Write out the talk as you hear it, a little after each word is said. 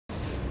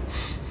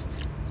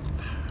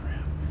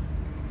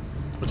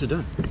What's it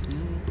doing?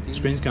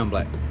 Screen's going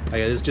black.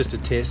 Okay, this is just a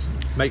test.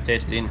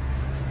 Test in.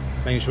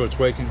 Making sure it's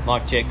working.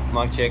 Mic check.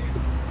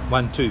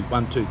 1, 2,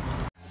 1, 2.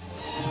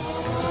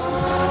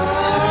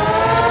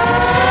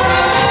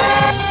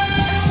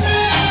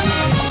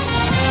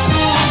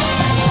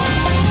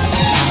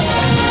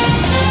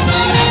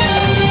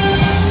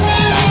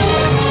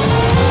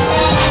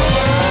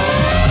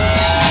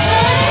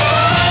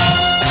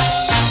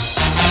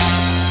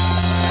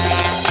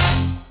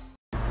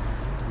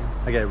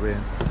 Okay,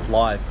 we're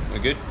live. We're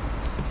good?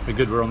 We're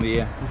good, we're on the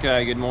air.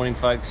 Okay, good morning,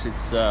 folks.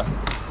 It's,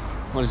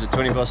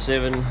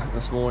 20:07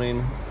 this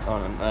morning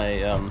on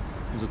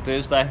it was a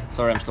Thursday.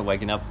 Sorry, I'm still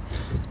waking up.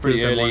 It's pretty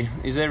Thursday early. morning.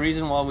 Is there a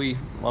reason why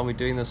we're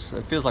doing this?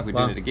 It feels like we're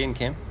doing it again,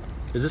 Cam.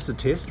 Is this a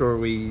test or are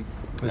we...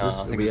 I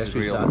think this is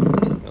real.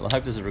 Starting? Well, I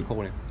hope this is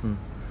recording.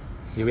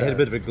 Yeah, we had a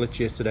bit of a glitch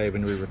yesterday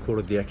when we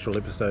recorded the actual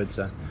episode,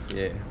 so...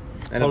 Yeah,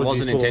 and Apologies it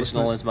wasn't for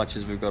intentional listeners. as much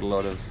as we've got a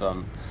lot of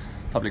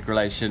public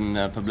relation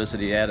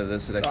publicity out of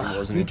this. It actually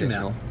wasn't huge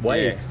intentional. amount.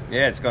 Waves.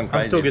 Yeah, it's gone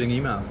crazy. I'm still getting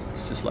emails.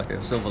 It's just like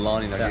a silver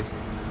lining, I Yeah. guess.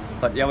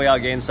 But yeah, we are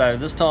again. So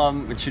this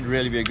time it should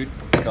really be a good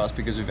podcast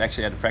because we've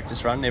actually had a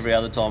practice run. Every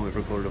other time we've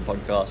recorded a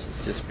podcast,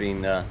 it's just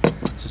been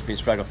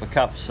straight off the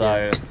cuff. So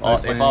Yeah,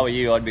 if I were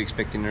you, I'd be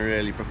expecting a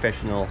really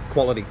professional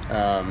Quality,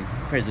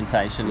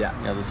 presentation. Yeah.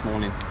 This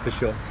morning. for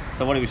sure.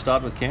 So what do we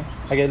start with, Cam?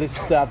 Okay, let's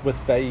start with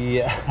a...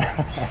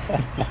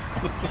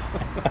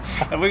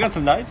 Have we got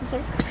some notes or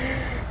something?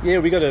 yeah,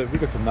 we got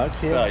some notes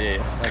here. Oh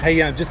yeah. Okay.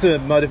 Hey, just a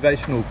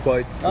motivational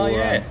quote for... Oh,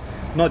 yeah.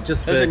 Not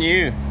just for... There's a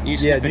new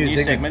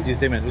segment. New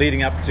segment,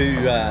 leading up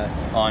to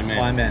Iron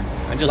Man.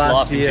 And just Last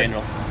life year- in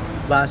general.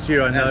 Last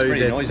year, I That was know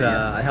pretty that noisy,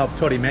 yeah. I helped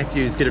Toddy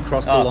Matthews get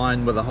across the Oh.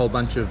 line with a whole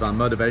bunch of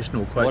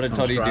motivational quotes. What did on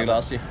Toddy do Strava.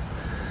 last year?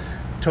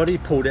 Toddy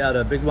pulled out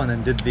a big one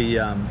and did the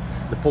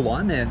full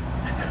Ironman.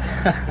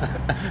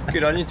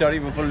 Good on you, Toddy,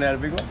 for pulling out a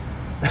big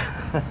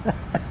one.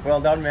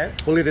 Well done, man.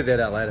 We'll edit that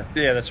out later.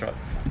 Yeah, that's right.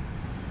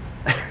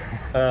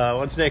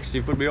 What's next?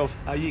 You put me off.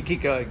 You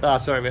keep going. Ah,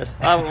 sorry, man.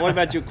 What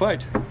about your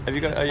quote? Have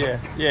you got? Oh, yeah.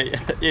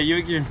 You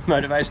were giving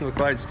motivational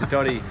quotes to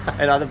Toddy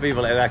and other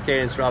people at our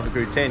Care and Strava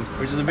Crew 10,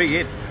 which is a big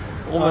hit.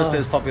 Almost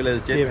as popular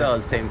as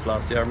Jetstar's 10s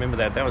last year. I remember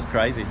that. That was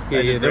crazy.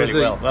 They did there was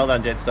really a- well. Well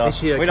done, Jetstar.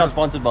 Actually, We're not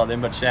sponsored by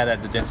them, but shout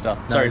out to Jetstar.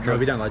 Sorry, no, Drew.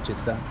 we don't like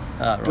Jetstar.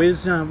 Ah, right.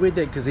 Where'd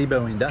that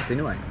gazebo end up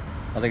anyway?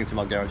 I think it's in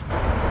my garage.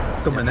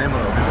 Still my name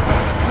on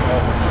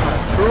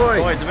it.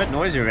 Troy. Boy, it's a bit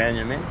noisy around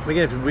you, man.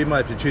 We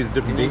might have to choose a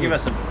different Can you venue. give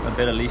us a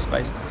better lease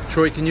space?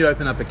 Troy, can you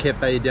open up a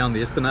cafe down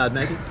the Esplanade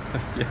maybe?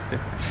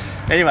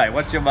 Anyway,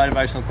 what's your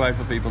motivational quote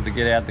for people to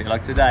get out there?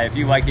 Like today, if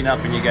you're waking up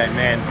and you're going,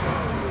 man,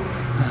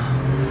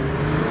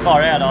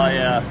 far out,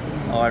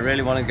 I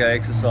really want to go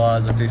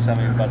exercise or do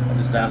something, but I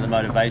just don't have the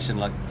motivation.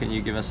 Like, can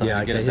you give us something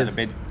to get us out of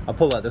bed? I'll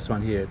pull out this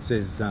one here. It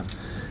says,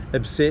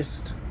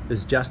 obsessed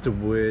is just a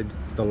word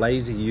the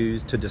lazy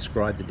use to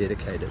describe the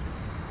dedicated.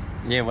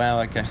 Yeah,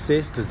 wow, okay.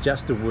 Obsessed is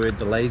just a word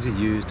the lazy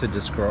use to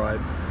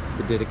describe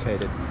the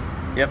dedicated.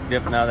 Yep,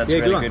 no, that's Yeah,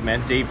 good really one. good,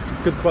 man. Deep,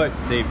 Good quote.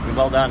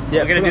 well done.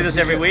 Yeah, We're going good to do on, this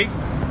every appreciate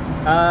week.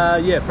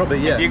 Yeah, probably,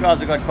 yeah. If you guys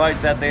have got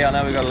quotes out there, I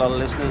know we've got a lot of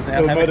listeners now.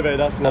 It'll How motivate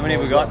us a How lot many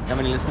have more we as got? well. How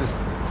many listeners?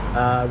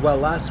 Well,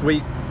 last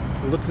week,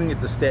 looking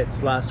at the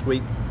stats last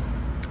week,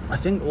 I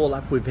think all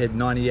up we've had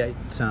 98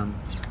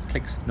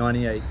 Clicks.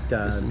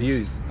 Listens.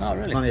 Views. Oh,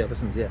 really? 98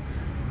 listens, yeah.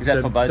 Is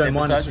that for both so episodes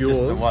minus or just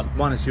the yours, one?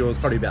 minus yours,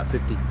 probably about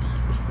 50.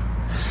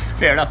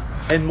 Fair enough.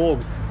 And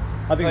Morgs.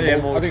 I think Oh, yeah,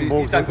 Morgs. Morgs. I think He's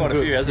Morgs done doesn't quite a do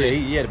it. few, hasn't he?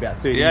 Yeah, he had about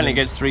 30. He only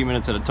gets 3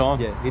 minutes at a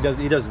time. Yeah,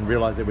 he doesn't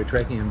realise that we're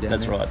tracking him down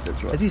That's there. right,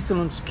 that's right. Is he still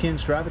on Ken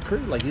Strava crew?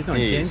 Like, he's not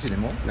He in is. Cairns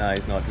anymore. No,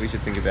 he's not. We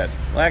should think about.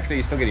 Well, actually,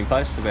 he's still getting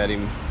posts about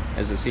him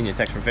as a senior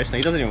tax professional.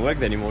 He doesn't even work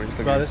there anymore. He's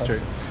still Right, getting that's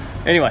posts. true.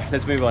 Anyway,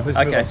 let's move on. Let's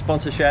move on.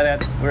 Sponsor shout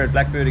out. We're at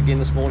Blackbird again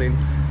this morning.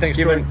 Thanks,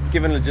 given, Troy.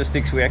 given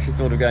logistics, we actually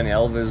thought of going to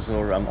Elvers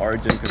or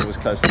Origin because it was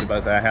closer to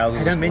both our houses.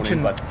 Hey, this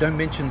morning, but don't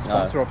mention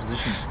sponsor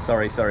opposition.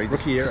 sorry.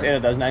 Rookie Just error.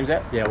 edit those names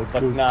out. Yeah,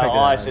 but we'll no, take it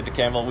I out. said to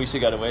Campbell we should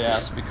go to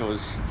Warehouse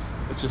because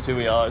it's just who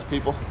we are as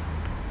people.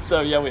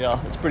 So yeah, we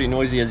are. It's pretty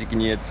noisy as you can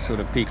hear. It's sort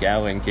of peak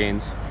hour in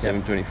Cairns,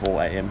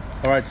 7:24 a.m.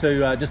 All right,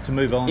 so just to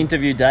move on.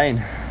 Interview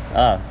Dane.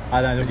 I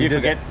don't know. Did you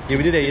forget? Yeah,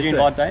 we did that Did you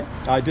yesterday. invite Dane?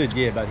 I did,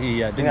 yeah, but he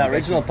didn't. In our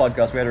original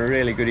podcast, we had a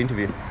really good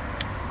interview.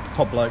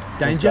 top bloke. It was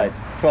Danger. great.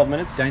 12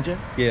 minutes. Danger.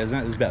 Yeah,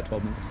 it was about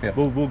 12 minutes. Yeah.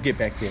 We'll get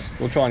back there.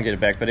 We'll try and get it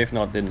back, but if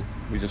not, then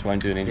we just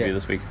won't do an interview Yeah.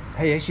 this week.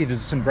 Hey, actually, there's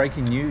some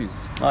breaking news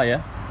Oh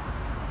yeah,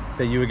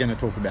 that you were going to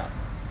talk about.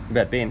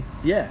 about Ben.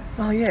 Yeah.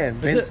 Oh yeah,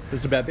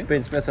 It's about Ben.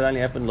 Ben Smith. It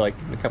only happened like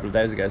a couple of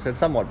days ago, so it's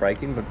somewhat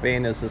breaking. But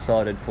Ben has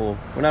decided, for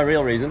no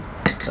real reason,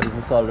 but he's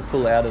decided to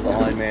pull out of the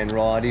Ironman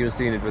ride. He was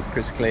doing it with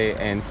Chris Clare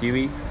and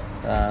Huey,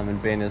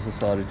 and Ben has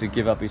decided to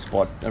give up his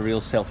spot, a real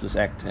selfless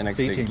act, and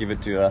actually Seating. give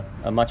it to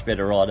a much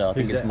better rider. I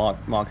think Who's it's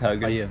that? Mark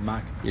Hogan. Oh yeah,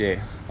 Mark.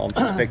 Yeah, I'm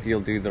suspect he'll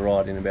do the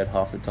ride in about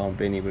half the time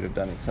Benny would have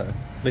done it. So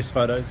Less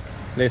photos,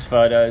 less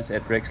photos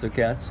at Rex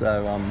Lookout.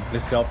 So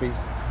less selfies.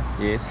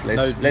 yes, No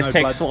less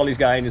text blood- while he's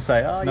going to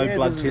say, oh no yeah,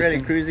 blood this is really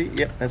testing. cruisy.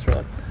 Yep, that's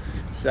right.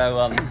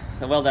 So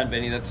well done,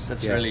 Benny. That's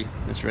Yeah.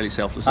 really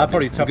selfless. Ah, of you.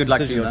 probably tough Good luck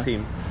to decision, your though.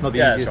 team. Not the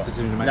Yeah, easiest that's right.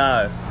 decision to make.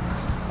 No,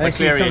 But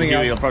Clary and something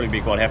Huey will else, probably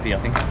be quite happy, I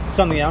think.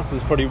 something else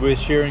that's probably worth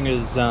sharing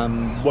is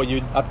what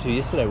you up to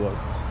yesterday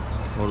was.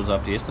 What was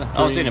up to yesterday?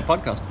 I was doing a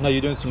podcast. No,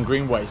 you're doing some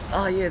green waste.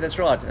 Oh yeah, that's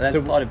right. That's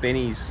So- part of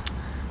Benny's.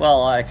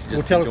 Well, I actually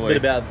just Well, tell us a enjoy-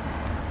 bit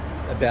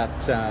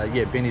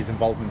about Benny's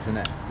involvement in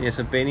that. Yeah,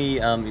 so Benny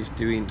is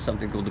doing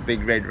something called the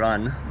Big Red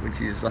Run, which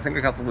is I think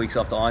a couple of weeks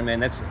after Ironman.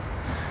 That's,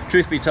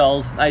 truth be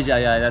told,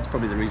 AJA. That's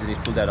probably the reason he's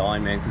pulled out of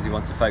Ironman, because he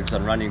wants to focus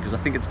on running. Because I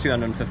think it's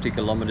 250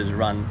 kilometres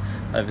run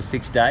over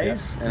 6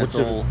 days, and What's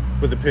it's all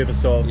with the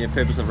purpose of?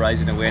 purpose of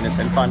raising awareness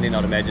and funding,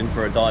 I'd imagine,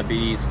 for a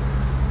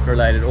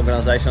diabetes-related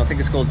organisation. I think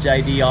it's called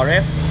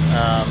JDRF.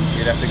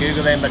 You'd have to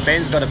Google them, but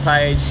Ben's got a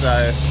page,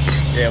 so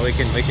yeah, we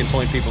can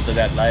point people to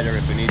that later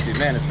if we need to.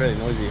 Man, it's really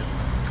noisy.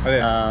 Oh,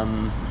 yeah.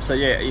 So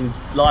yeah, in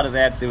light of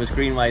that, there was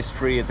green waste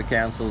free at the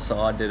council, so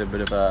I did a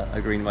bit of a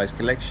green waste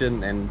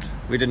collection, and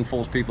we didn't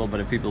force people, but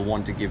if people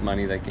want to give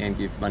money, they can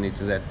give money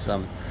to that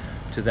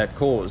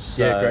cause.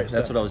 So Yeah, great that's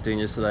stuff. what I was doing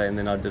yesterday, and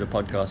then I did a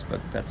podcast, but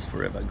that's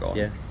forever gone.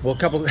 Yeah. Well, a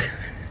couple. I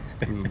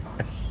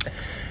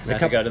have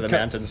to go to the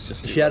mountains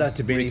just to shout out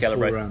to Benny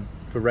recalibrate.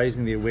 for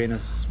raising the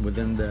awareness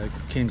within the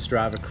Ken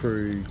Strava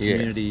crew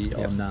community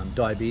Yeah. on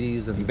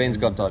diabetes and Ben's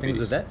got diabetes.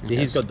 things like that. in Yeah,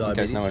 he's case- got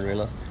diabetes. In case no one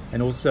realised.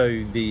 And also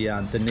the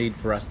need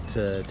for us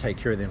to take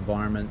care of the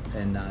environment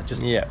and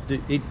just Yeah.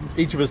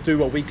 each of us do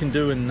what we can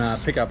do and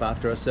pick up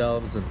after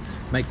ourselves and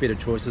make better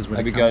choices when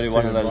Maybe it go comes to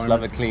one of those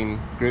Love environment. It Clean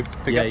group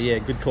Yeah, pickups. yeah,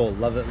 good call.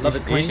 Love it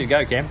clean. You should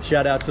go, Cam.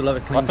 Shout out to Love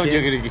It Clean. I thought you were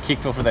Cans. going to get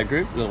kicked off of that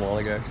group a little while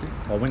ago, actually.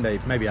 Well, when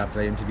maybe after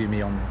they interview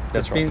me on.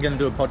 That's Ben right. going to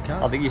do a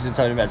podcast. I think you should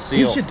tell him about he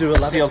seal. should do a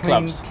Love seal It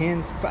Clean clubs.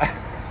 Cans.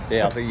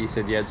 Yeah, I think you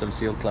said you had some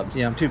seal clubs.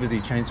 Yeah, I'm too busy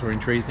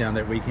chainsawing trees down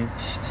that weekend.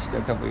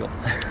 Don't tell me.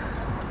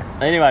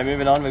 Anyway,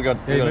 moving on. We've got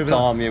a moving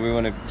on. time. Yeah, we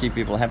want to keep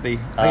people happy.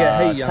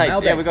 Hey, Tate.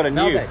 mailbag. Yeah, we got a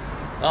new. Mailbag.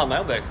 Oh,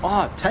 mailbag.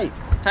 Oh, Tate.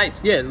 Tate.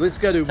 Yeah, let's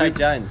go to Tate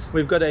Jones.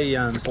 We've got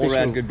a special.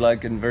 All-round good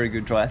bloke and very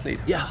good triathlete.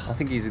 Yeah. I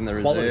think he's in the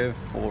Quality. reserve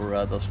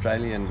for the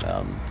Australian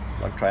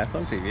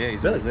triathlon team. Yeah,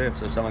 he's Really? in reserve.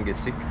 So if someone gets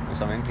sick or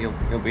something,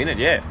 he'll be in it.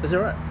 Yeah. Is that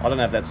right? I don't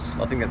know if that's.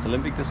 I think that's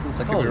Olympic distance.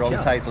 I could Holy be wrong.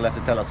 cow. Tate will have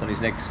to tell us on his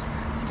next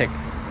tech.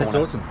 That's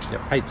corner. awesome.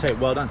 Yep. Hey, Tate,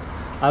 well done.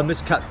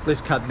 Let's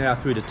cut now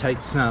through to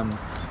Tate's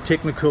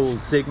technical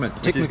segment.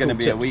 Which is going to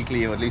be a tips.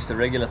 weekly or at least a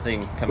regular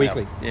thing coming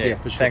Weekly. up. Yeah,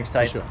 for sure. Thanks,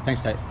 Tate. For sure.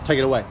 Thanks, Tate. Take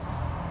it away.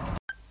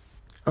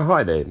 Oh,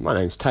 hi there, my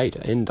name's Tate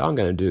and I'm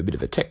going to do a bit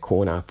of a tech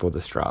corner for the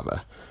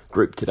Strava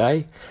group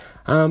today.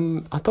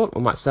 I thought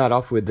we might start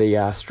off with the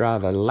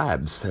Strava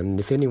Labs, and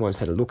if anyone's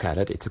had a look at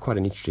it, it's quite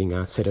an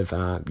interesting set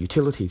of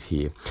utilities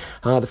here.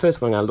 The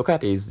first one I look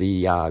at is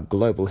the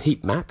Global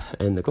Heat Map,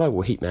 and the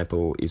Global Heat Map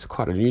is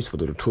quite a useful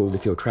little tool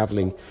if you're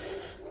travelling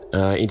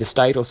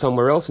interstate or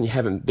somewhere else and you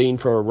haven't been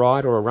for a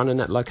ride or a run in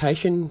that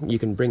location. You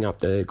can bring up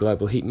the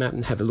Global Heat Map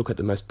and have a look at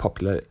the most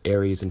popular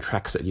areas and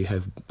tracks that you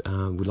have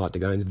would like to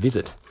go and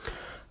visit.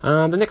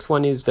 The next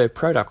one is the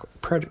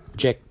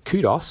Project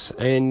Kudos,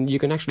 and you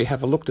can actually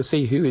have a look to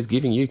see who is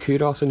giving you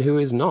kudos and who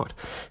is not.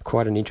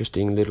 Quite an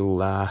interesting little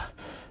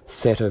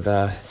set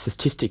of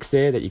statistics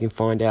there that you can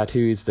find out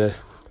who's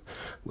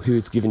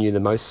given you the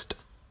most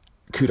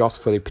kudos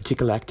for the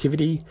particular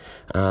activity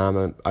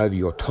over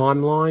your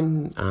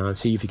timeline.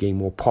 See if you're getting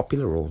more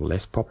popular or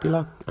less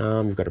popular.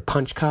 You've got a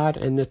punch card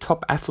and the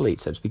top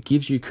athletes that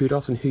gives you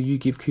kudos and who you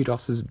give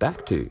kudos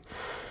back to.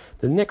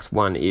 The next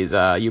one is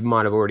you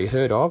might have already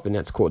heard of, and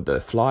that's called the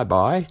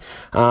Flyby.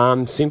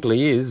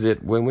 Simply is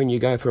that when you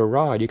go for a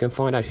ride, you can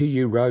find out who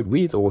you rode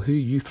with or who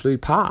you flew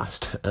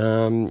past.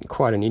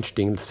 Quite an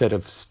interesting set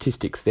of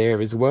statistics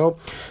there as well.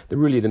 The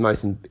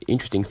most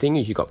interesting thing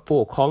is you've got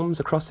 4 columns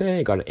across there.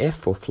 You've got an F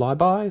for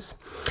flybys.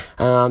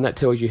 That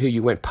tells you who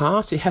you went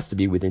past. It has to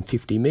be within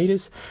 50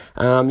 metres.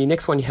 Your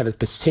next one, you have a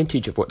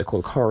percentage of what they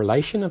call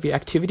correlation of your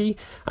activity.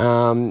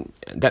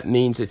 That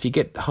means if you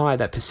get higher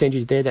that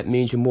percentage there, that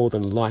means you're more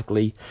than likely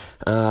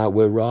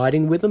were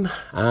riding with them,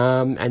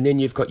 and then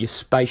you've got your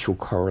spatial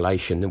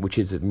correlation, which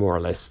is more or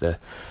less the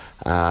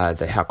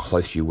how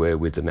close you were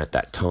with them at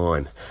that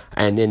time,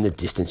 and then the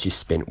distance you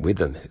spent with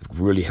them.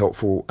 Really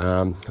helpful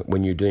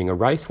when you're doing a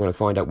race, want to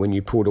find out when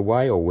you pulled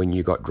away or when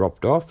you got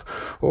dropped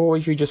off, or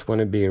if you just want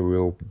to be a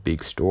real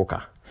big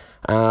stalker.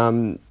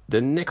 The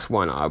next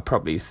one I'll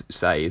probably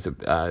say is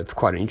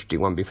quite an interesting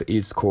one,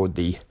 is called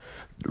the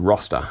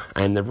roster,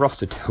 and the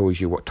roster tells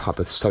you what type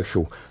of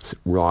social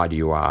rider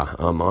you are.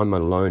 I'm a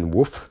lone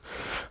wolf.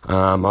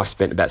 I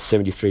spent about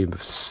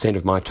 73%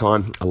 of my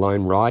time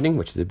alone riding,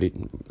 which is a bit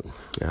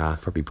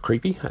probably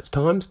creepy at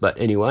times, but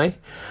anyway.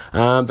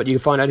 But you can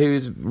find out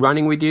who's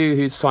running with you,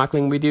 who's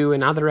cycling with you,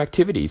 and other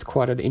activities.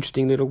 Quite an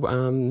interesting little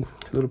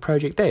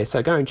project there.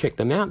 So go and check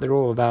them out. They're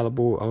all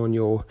available on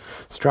your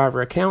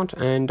Strava account,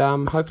 and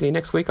hopefully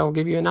next week I'll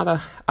give you another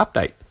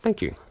update.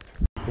 Thank you.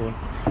 Cool.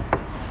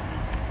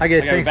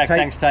 Okay,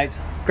 Thanks, Tate.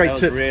 Great that was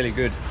tips. really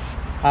good.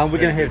 We're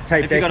going to have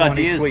Tate If you back got on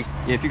ideas, next week.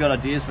 yeah, if you got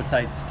ideas for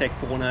Tate's tech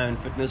corner and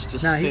fitness,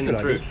 just No, he's send them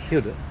got through. ideas.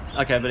 He'll do it.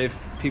 Okay, but if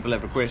people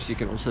have requests, you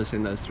can also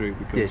send those through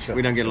because Yeah, sure.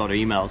 we don't get a lot of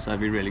emails, so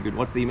it'd be really good.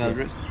 What's the email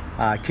address?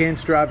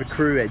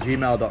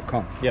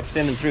 KenStravaCrew@gmail.com. Yep,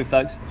 send them through,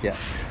 folks. Yeah.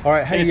 All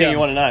right. Hey, Anything you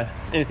want to know,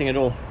 anything at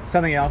all.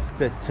 something else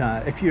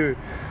that if you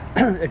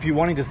if you're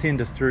wanting to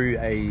send us through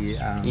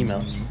a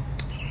Email.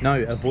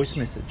 No, a voice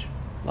message.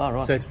 Oh,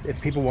 right. So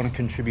if people want to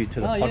contribute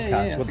to the Oh, yeah, podcast,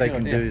 yeah, what that's they a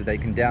can good do, idea. they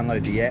can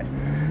download the app.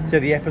 So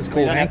the app is You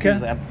called don't have to Anchor.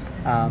 use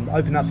the app.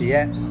 Open up the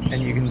app,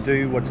 and you can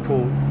do what's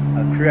called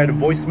create a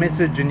voice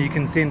message, and you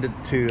can send it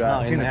to in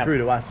send the it app. through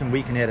to us, and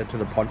we can add it to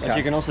the But podcast.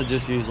 you can also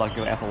just use like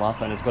your Apple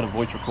iPhone. It's got a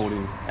voice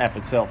recording app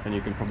itself, and you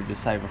can probably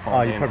just save a file.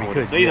 Oh, you probably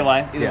could. So either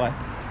way,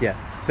 Yeah.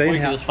 So Or you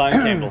anyhow, can just phone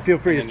Campbell. feel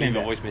free to and then send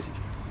leave a that. voice message.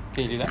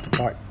 Can you do that?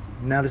 All right.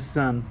 Now this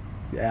our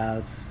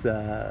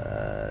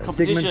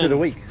segment of the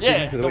week. Yeah.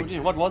 Segment of the week.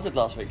 Competition. What was it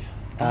last week?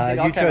 You I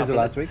came chose up it with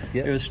last week.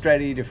 Yeah. It was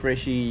Stratty to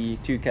Freshie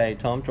 2K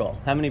time trial.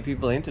 How many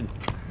people entered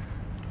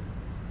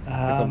the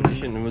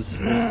competition? It was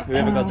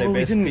whoever got their we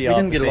best didn't, PR we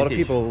didn't get a lot of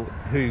percentage. people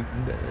who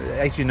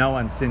actually no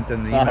one sent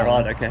an Oh, email.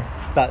 right, okay.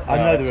 But I Oh,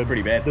 know that's there were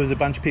pretty bad. There was a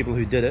bunch of people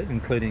who did it,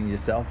 including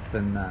yourself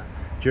and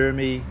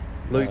Jeremy,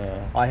 Luke.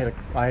 I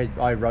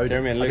rode.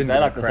 Jeremy it. and I Luke, didn't they're get a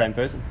like the crack. same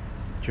person.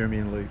 Jeremy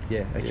and Luke,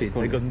 yeah. Actually,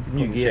 call they got them- new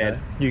call them gear. Chad.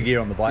 Though. New gear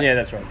on the bike. Yeah,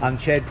 that's right.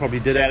 Chad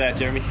probably did Shout it. out,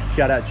 Jeremy.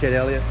 Shout out Chad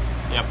Elliott.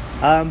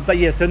 Yep. But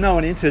yeah, so no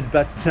one entered.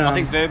 But I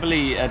think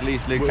verbally, at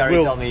least Luke we'll-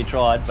 Curry told me he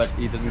tried, but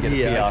he didn't get a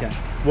yeah, PR. okay.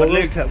 Well, But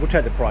Luke, we'll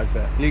take the prize for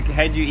that. Luke,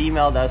 had you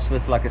emailed us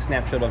with like a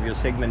snapshot of your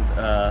segment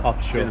Oh,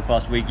 for sure. during the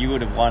past week, you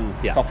would have won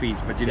Yeah. coffees,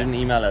 but you didn't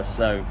email us,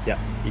 so Yeah.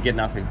 you get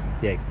nothing.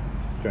 Yeah,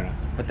 fair enough.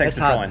 But thanks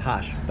That's for trying.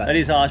 harsh. But It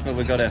is harsh, but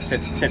we've got to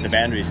set the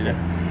boundaries, you know.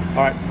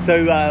 all right.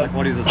 So Like,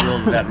 what is this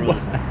world without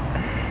rules?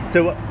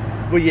 So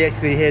we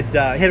actually had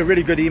a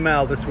really good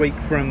email this week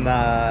from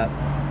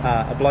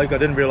a bloke. I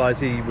didn't realise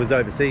he was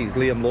overseas,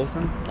 Liam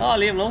Lawson. Oh,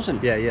 Liam Lawson.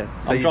 Yeah.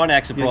 So I'm trying to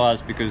act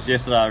surprised because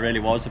yesterday I really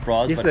was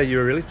surprised. Yesterday you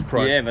were really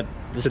surprised. Yeah, but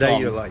this today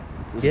time, you're like,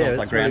 this yeah, time's it's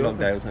like really Groundhog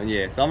awesome. Day or something.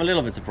 Yeah, so I'm a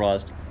little bit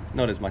surprised.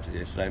 Not as much as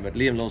yesterday, but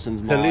Liam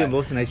Lawson's So my Liam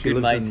Lawson actually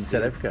good lives mate in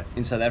South Africa.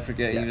 In South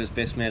Africa, Yeah. he was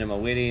best man at my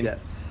wedding. Yeah.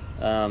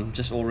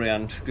 Just all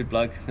round good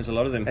bloke. There's a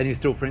lot of them. And he's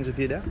still friends with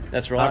you now?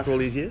 That's right. After all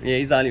these years? Yeah,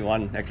 he's the only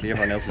one. Actually,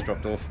 everyone else has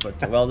dropped off.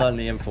 But well done,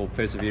 Liam, for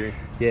persevering.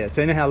 Yeah,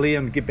 so anyhow,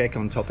 Liam, get back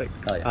on topic.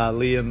 Oh, yeah.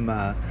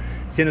 Liam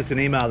sent us an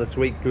email this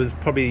week. It was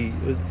probably...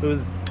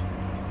 Was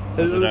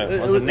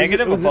it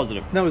negative or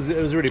positive? No, it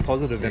was really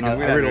positive, Yeah, and 'cause I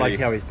we don't really like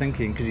really- how he's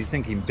thinking, because he's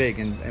thinking big,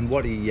 and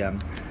what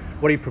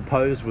he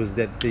proposed was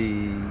that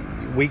the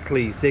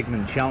weekly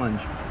segment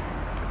challenge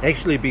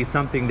actually be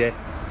something that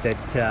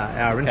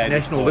our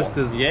international for-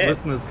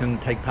 listeners can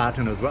take part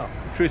in as well.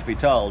 Truth be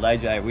told,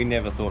 AJ, we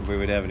never thought we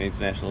would have an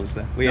international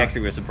listener. We No.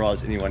 actually were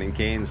surprised anyone in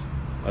Cairns,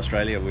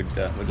 Australia, would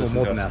listen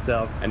more to than us.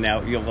 ourselves. And now,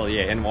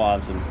 and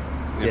wives and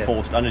Yeah.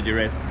 forced under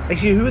duress.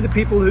 Actually, who are the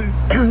people who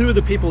who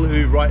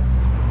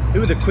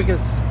were the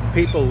quickest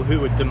people who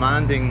were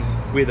demanding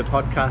where the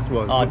podcast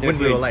was Oh, when we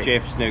definitely were late?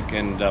 Jeff Snook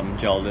and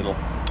Joel Little.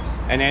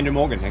 And Andrew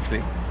Morgan,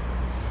 actually.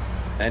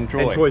 And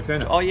Troy. And Troy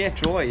Fenner. Oh, yeah,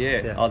 Troy,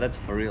 yeah. Yeah. Oh, that's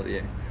for real,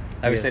 yeah.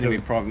 They were Yeah, sending so-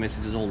 me private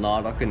messages all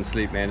night. I couldn't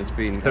sleep, man. It's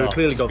been... So we've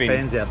clearly it's got been-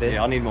 fans out there.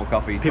 Yeah, I need more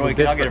coffee. People Troy,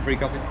 can I get a desperate. free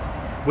coffee?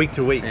 Week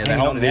to week, Yeah, they're hanging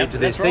on holding the out. edge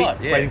of their That's seat,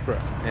 right, yeah. waiting for it.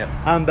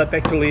 Yeah. But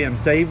back to Liam.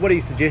 So what he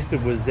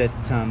suggested was that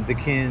the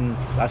Cairns,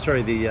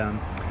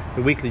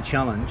 the weekly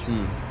challenge,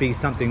 be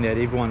something that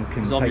everyone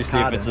can Because take obviously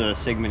part if it's in. a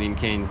segment in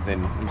Cairns,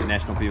 then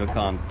international people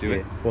can't do Yeah.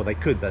 it. Well, they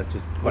could, but it's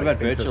just What quite about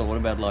expensive. virtual? What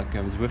about like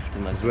Zwift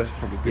and those? Zwift, things?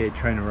 Probably good. yeah,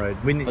 Trainer Road.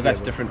 But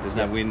that's different. There's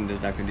no wind.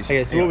 There's no conditions.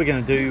 Okay, so what we're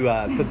going to do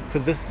for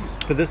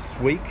this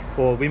week,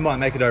 or we might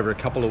make it over a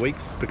couple of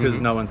weeks because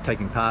no one's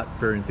taking part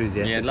very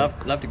enthusiastically. Yeah,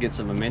 love to get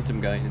some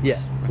momentum going. It's Yeah,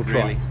 we'll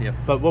try. really, Yep.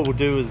 But what we'll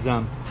do is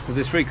Because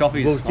there's free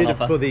coffees we'll on set it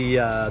offer. for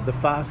the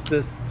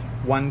fastest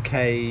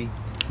 1K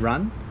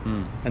run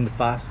and the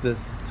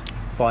fastest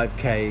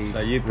 5K So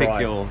you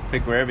ride.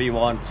 pick wherever you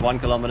want. It's 1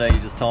 kilometre. You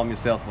just time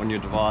yourself on your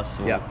device.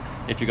 Or Yeah.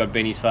 if you got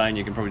Benny's phone,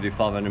 you can probably do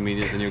 500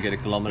 metres and you'll get a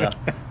kilometre.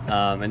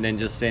 And then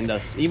just send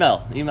us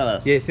email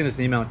us. Yeah, send us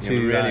an email Yeah, to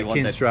we really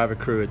want that.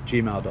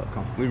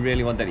 KenStravaCrew@gmail.com. We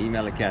really want that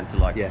email account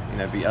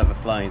to be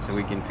overflowing so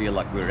we can feel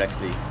like we're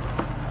actually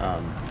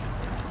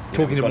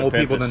Talking to we've got a more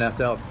people purpose. than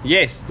ourselves.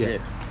 Yes. Yeah.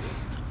 Yes.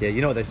 Yeah,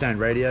 you know what they say on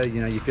radio.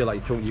 You know, you feel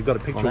like you've got to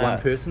picture I know.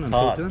 one person and It's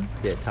talk hard. to them.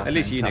 Yeah, tough. At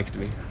least man, you tough. next to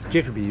me.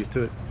 Jeff would be used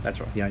to it. That's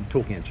right. You know,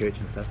 talking at church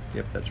and stuff.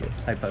 Yep, that's right.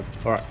 Hey, Pope.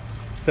 All right.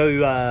 So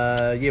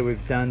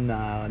we've done.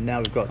 Now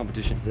we've got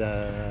Competition.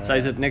 So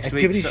is it next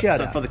activity week? shout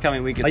So out for the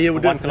coming week, it's Oh yeah,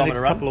 we'll do 1 it for the next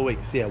kilometre run. couple of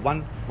weeks. Yeah,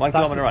 one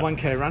Kilometre run.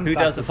 1K run. Who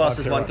does the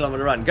fastest 5K 1 run.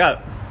 kilometre run? Go.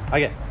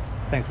 Okay.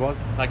 Thanks, Woz.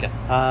 Okay.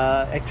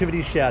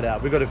 Activity shout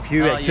out. We've got a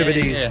few Oh, yeah,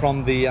 activities yeah.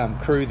 from the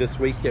crew this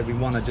week that we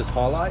want to just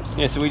highlight.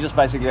 Yeah, so we just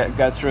basically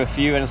go through a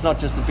few, and it's not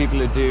just the people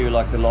who do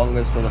like the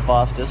longest or the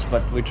fastest,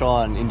 but we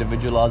try and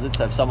individualise it.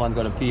 So if someone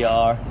got a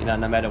PR,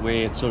 no matter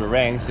where it sort of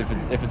ranks, if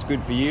it's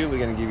good for you, we're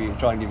going to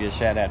try and give you a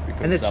shout out And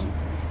because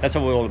that's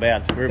what we're all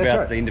about. We're That's about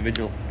right. the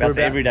individual, We're about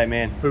the everyday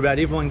man. We're about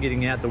everyone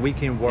getting out, the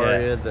weekend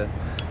warrior,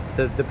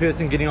 the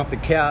person getting off the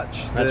couch.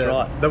 That's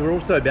right. But we're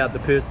also about the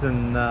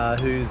person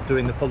who's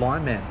doing the full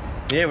Ironman.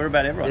 Yeah, we're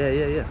about everyone.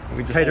 Yeah.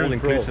 We're just Catering all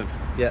for all. inclusive.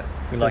 Yeah.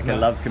 We like a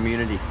Doesn't love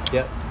community. matter.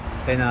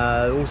 Yeah. And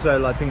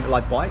also, I think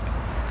like bike.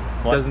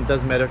 What?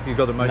 Doesn't matter if you've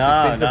got the most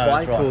No, expensive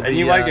bike that's right. or the. And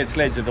you won't get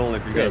sledged at all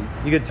if you go.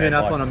 You could turn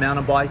up on a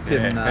mountain bike Yeah.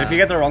 and. And if you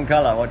get the wrong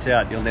colour, watch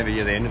out. You'll never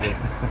hear the end of it.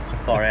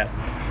 Far out.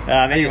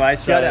 Anyway,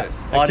 so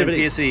shout-outs, Iden activities.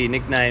 Piercy,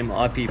 nickname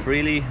IP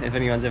Freely, if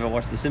anyone's ever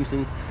watched The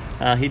Simpsons.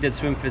 He did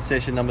swim fit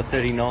session number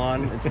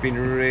 39. It's been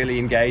really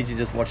engaging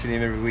just watching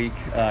him every week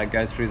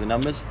go through the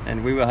numbers.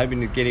 And we were hoping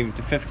to get him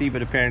to 50,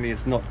 but apparently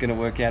it's not going to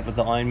work out with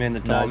the Ironman,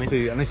 the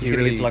timing. Unless he's he going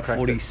to really get to like cracks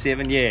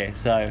 47, yeah.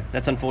 So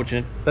that's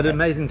unfortunate. But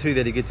amazing too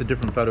that he gets a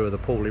different photo of the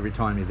pool every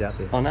time he's out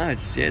there. I know,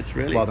 it's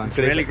really, Well done. it's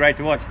Good really effort. great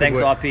to watch. Thanks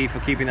work. IP for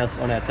keeping us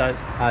on our toes.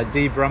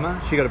 Dee Brummer,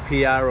 she got a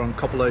PR on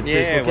Coppolo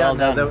Yeah, first well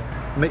lookout. done.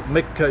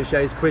 Mick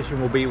Cochet's question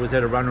will be, was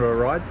that a run or a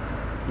ride?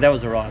 That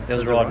was a ride. That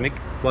was a ride, Mick.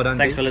 Well done,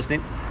 Thanks Dee. for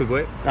listening. Good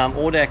work.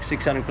 Audax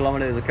 600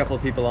 kilometres. A couple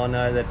of people I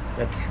know that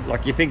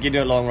like you think you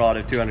do a long ride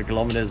of 200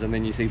 kilometres and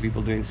then you see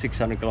people doing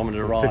 600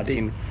 kilometre ride 50.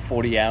 in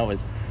 40 hours.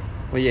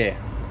 Well, yeah,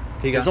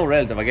 Here you it's go. all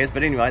relative, I guess.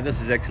 But anyway,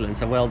 this is excellent.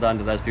 So well done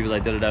to those people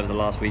that did it over the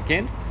last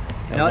weekend.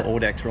 That was an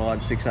Audax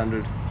ride,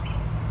 600.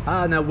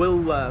 No,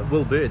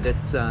 Will Bird,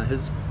 that's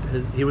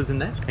he was in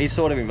that? He's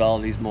sort of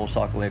involved. He's more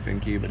cycle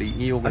FNQ, but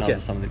he organises Okay.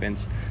 some of the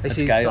events.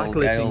 Actually, That's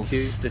Cycle Gail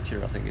FNQ.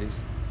 Stitcher, I think it is.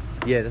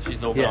 Yeah, that's, She's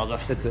the organiser.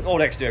 Yeah, that's it.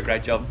 Audax do a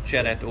great job.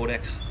 Shout out to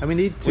Audax. And we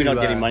need to. We're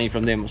not getting money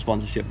from them or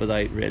sponsorship, but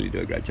they really do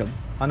a great job.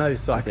 I know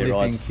Cycle their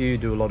rides.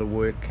 FNQ do a lot of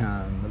work,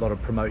 a lot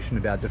of promotion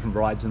about different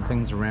rides and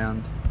things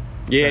around.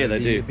 Yeah, So they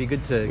do. It'd be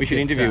good to. We should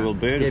interview Will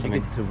Bird or Yeah, it'd be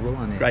something. good to Will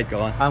on there. Great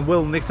guy.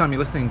 Will, next time you're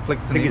listening, flick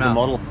us an I think he's email. a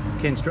model.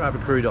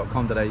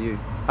 KenStriverCrew.com.au.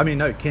 I mean,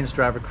 no,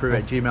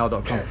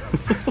 KenStriverCrew@gmail.com.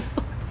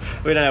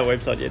 We don't have a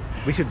website yet.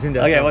 We should send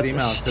Okay, ourselves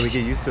what's- emails so we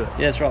get used to it.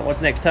 Yeah, that's right.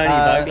 What's next? Tony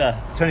Vogler.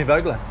 Tony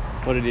Vogler.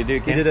 What did he do,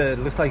 Ken? He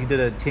looks like he did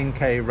a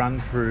 10k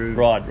run through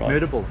Right.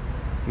 Murderable,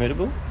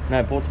 Murderable?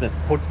 No, Portsmouth.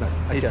 Portsmouth.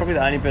 He's Okay. probably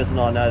the only person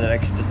I know that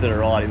actually just did a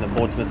ride in the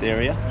Portsmouth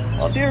area.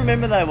 Oh, do you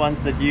remember though once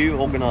that you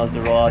organised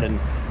a ride and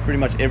pretty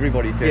much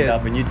everybody turned Yeah.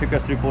 up and you took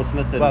us through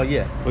Portsmouth and Well,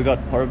 yeah. we got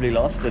horribly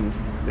lost and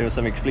there were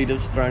some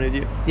expletives thrown at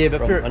you Yeah,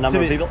 but from a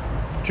number of people?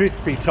 Truth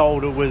be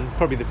told, it was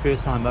probably the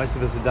first time most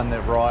of us had done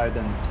that ride,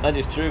 and That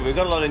is true. We've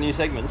got a lot of new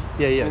segments.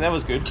 Yeah. I mean, that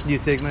was good. new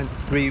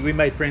segments. We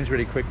made friends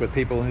really quick with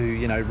people who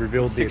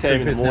revealed their 6 true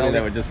a.m. in the morning, personality.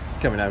 they were just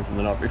coming home from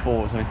the night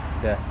before or something.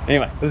 Yeah,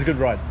 Anyway, it was a good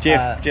ride.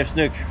 Jeff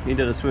Snook, he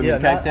did a swim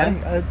in Cape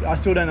Town. I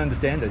still don't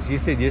understand this. You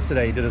said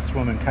yesterday he did a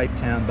swim in Cape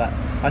Town, but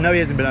I know he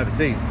hasn't been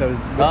overseas, so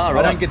I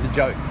right. don't get the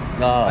joke.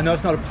 Ah. I know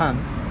it's not a pun.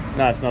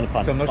 No, it's not a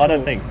pun. So I'm not I don't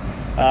sure. think.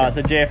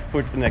 So Jeff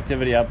put an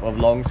activity up of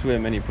long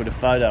swim and he put a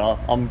photo.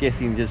 I'm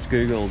guessing just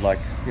Googled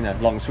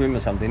long swim or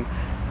something,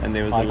 and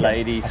there was a Okay.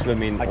 lady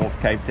swimming Okay.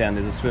 off Cape Town.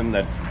 There's a swim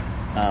that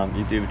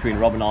you do between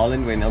Robben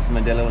Island where Nelson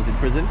Mandela was in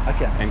prison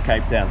Okay. and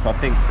Cape Town. So I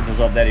think it was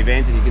of that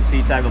event, and you can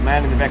see Table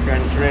Man in the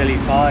background. It's really,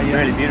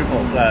 really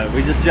beautiful. So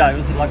we just joked. It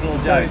was like a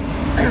little joke.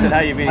 We said,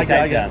 "Hey, you've been in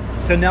Cape Town."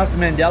 So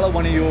Nelson Mandela,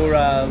 one of your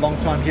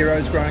long-time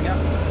heroes growing up.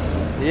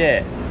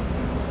 Yeah,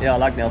 I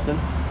like Nelson.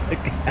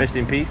 Rest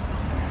in peace.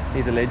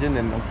 He's a legend,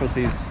 and of course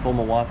his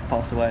former wife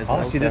passed away as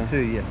well. Oh, she so- did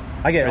too. Yes.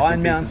 Okay, Rest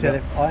in Ironman peace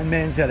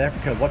as South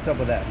Africa. What's up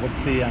with that? What's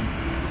the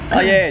Oh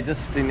yeah,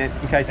 just in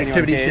case anyone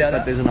Activity cares, shout but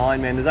out. there's an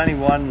Ironman. There's only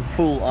one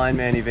full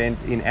Ironman event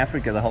in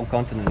Africa, the whole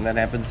continent, and that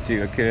happens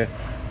to occur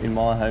in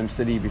my home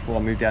city before I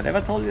moved out. Have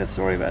I told you that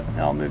story about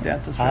how I moved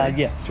out to Australia?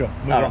 Yeah, sure.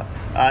 Move All on.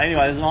 right.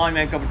 Anyway, there's an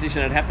Ironman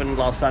competition that happened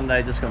last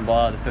Sunday, just gone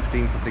by, the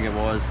 15th I think it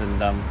was,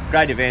 and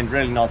great event,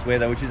 really nice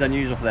weather, which is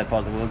unusual for that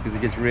part of the world because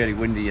it gets really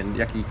windy and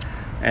yucky.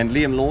 And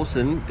Liam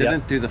Lawson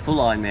didn't do the full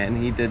Ironman.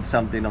 He did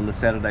something on the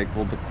Saturday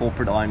called the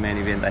Corporate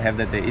Ironman event. They have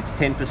that there. It's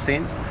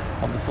 10%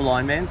 of the full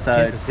Ironman. So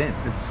 10%.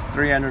 it's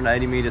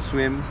 380 metre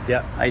swim,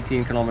 Yep.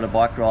 18 kilometre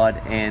bike ride,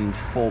 and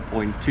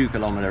 4.2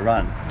 kilometre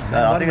run. So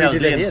Why I think don't that we was do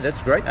that Liam's. here?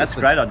 That's great. That's a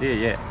great idea.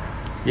 Yeah.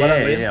 Well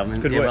done, Liam. Yeah. I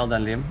mean, Good work. well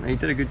done, Liam. He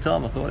did a good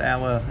time. I thought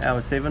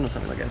hour 7 or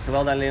something like that. So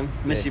well done, Liam.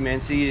 Miss Yeah. you,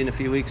 man. See you in a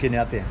few weeks. Getting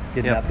out there.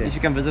 Getting out there. You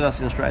should come visit us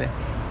in Australia.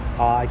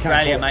 I can't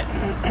Australia, afford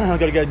mate. it. I've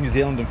got to go to New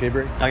Zealand in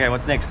February. Okay,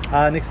 what's next?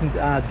 Next,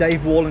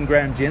 Dave Wall and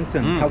Graham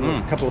Jensen,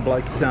 couple of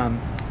blokes,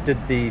 did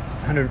the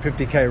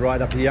 150k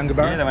ride up to the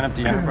Youngaborough. Yeah, they went up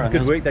to Youngaborough.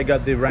 Good work. They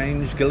got the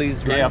range,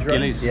 Gillies range. Yeah, up road.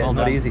 Gillies. Yeah, Well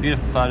not done. easy.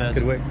 Beautiful photos.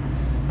 Good work.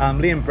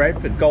 Liam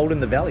Bradford, Gold in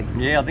the Valley.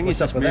 Yeah, I think What's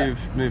he's just up with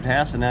that? moved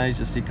house, and now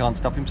he can't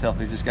stop himself.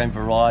 He's just going for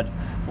a ride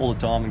all the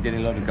time and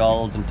getting a lot of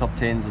gold and top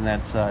 10s and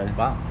that. So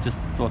Wow. just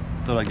thought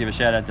I'd give a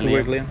shout out to Good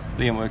Liam. work, Liam.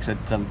 Liam works at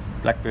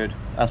Blackbird,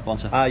 our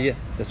sponsor. Yeah,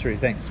 that's true.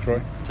 Thanks,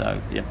 Troy. So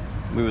yeah,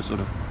 we were sort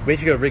of. We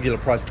actually got regular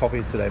price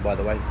coffees today, by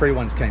the way. Free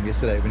ones came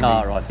yesterday. When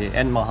Right, yeah,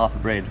 and my half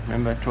of bread.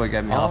 Remember, Troy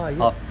gave me half.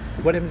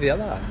 What happened to the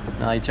other half?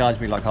 No, he charged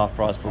me like half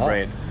price for Oh.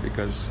 bread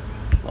because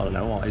I don't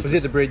know why. Was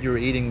it the bread you were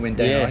eating when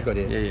Dan and I got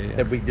here? Yeah.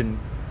 That we didn't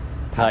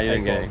No, you didn't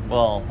partake get of? it.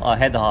 Well, I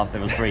had the half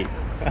that was free.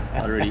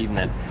 I'd already eaten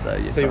that. So yeah.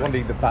 So you sorry.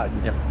 wanted the part?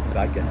 Yep.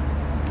 Okay.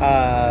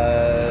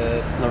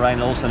 Lorraine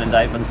Lawson and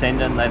Dave Van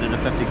Senden, they did a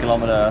 50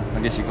 kilometre, I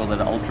guess you call it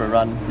an ultra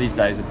run. These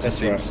days it just That's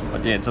seems, right.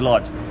 but yeah, it's a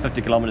lot.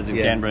 50 kilometres in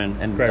Yeah. Canberra,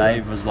 and Great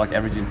Dave run. was like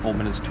averaging 4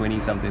 minutes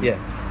 20 something. Yeah.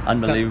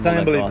 Unbelievable.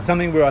 Something, that guy.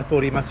 something where I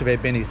thought he must have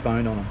had Benny's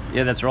phone on him.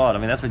 Yeah, that's right. I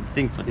mean, that's what you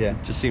think, but Yeah.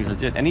 it just seems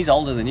legit. And he's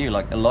older than you,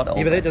 like a lot older.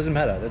 Yeah, but that doesn't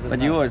matter. That doesn't But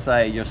matter. you always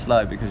say you're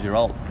slow because you're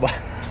old.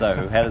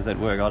 So how does that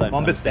work? I don't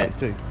I'm a bit understand. fat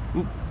too.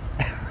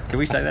 Can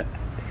we say that?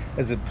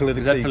 Is it Is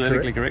politically, that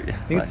politically correct?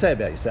 You can say it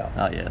about yourself.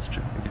 Oh yeah, that's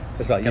true. Okay.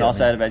 It's like, Can yeah, I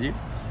say it about you?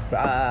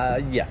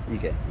 Yeah, you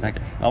get.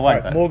 Okay, I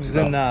won't. Right, Morgs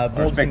and I Morgs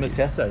respect and you.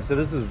 Massasso. So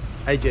this is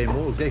AJ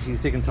Morgs. Actually, the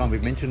second time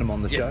we've mentioned him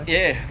on the show.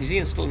 Yeah, is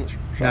he still in?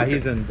 No,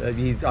 he's in.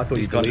 I thought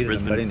He's you gone to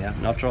deleted him, Brisbane. but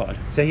anyhow. I tried.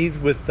 So he's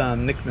with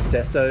Nick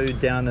Massasso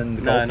down in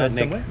the No, Gold not Coast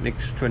Nick. somewhere.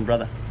 Nick's twin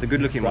brother, the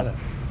good-looking one. Brother.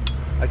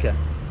 Okay,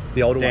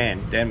 the older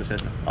one. Dan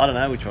Massasso. I don't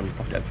know which one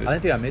popped out first. I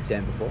don't think I met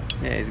Dan before.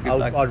 Yeah, he's a good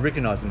bloke. I'd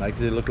recognise him though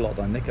because he looked a lot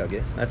like Nick, I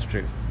guess. That's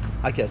true.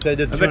 Okay, so they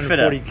did A bit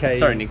fitter. 240k.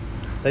 Sorry, Nick.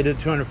 They did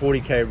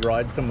 240k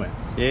ride somewhere.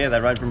 Yeah, they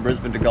rode from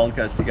Brisbane to Gold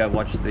Coast to go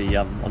watch the,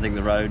 I think,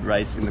 the road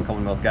race in the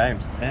Commonwealth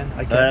Games. Yeah,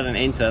 okay. So they didn't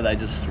enter, they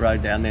just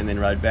rode down there and then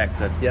rode back.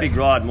 So it's a Yep. big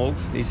ride,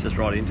 Morgs. He's just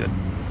right into it.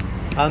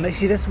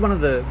 Actually, that's one of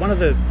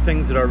the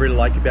things that I really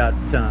like about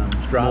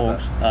Strava.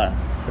 Morgs.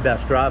 About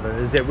Strava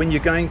is that when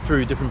you're going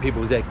through different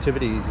people's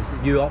activities,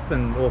 you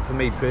often, or for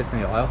me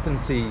personally, I often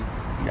see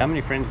How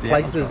many friends do you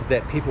have? places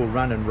that people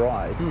run and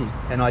ride,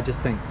 and I just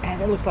think, man,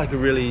 that looks like a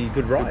really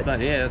good ride,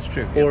 Yeah, that's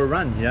true. or a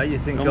run. You know, you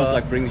think, Almost oh,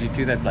 like brings you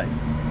to that place.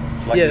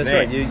 It's like yeah, you're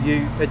that's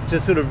there. right. It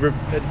just sort of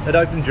it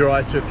opens your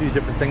eyes to a few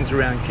different things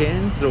around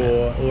Cairns, or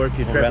if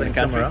you're Or around traveling the country,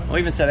 somewhere else. or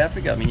even South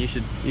Africa. I mean, you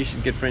should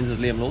get friends with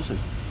Liam Lawson,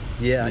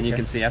 Yeah, and you okay.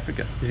 can see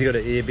Africa. Has he got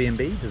an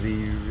Airbnb? Does he?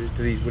 What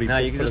do you No,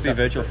 you can put just us be up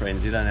virtual to?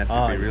 friends. You don't have to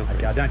Oh, be real okay. I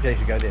friends. don't think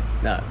you should go there.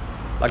 No,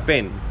 like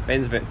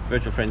Ben's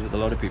virtual friends with a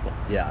lot of people.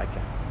 Yeah,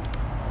 okay.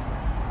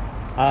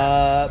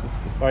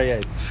 Oh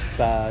yeah.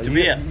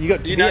 Tabia. You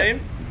got Do you know Tabia.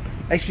 him?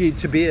 Actually,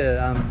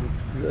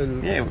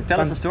 Tabia. Yeah,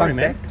 tell us a story, fun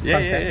man. Fact, Yeah,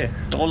 fun yeah, fact.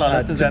 yeah. To all our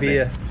listeners out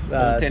there.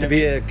 All 10 of you.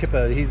 Tabia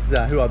Kipper. He's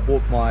who I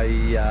bought my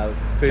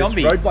first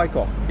Jombi. road bike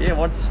off. Yeah,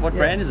 what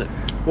brand is it?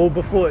 Well,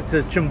 before it's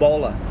a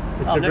Chimbola.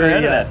 It's I've a never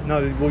very heard of that.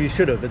 no. Well, you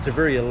should have. It's a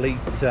very elite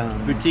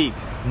Boutique.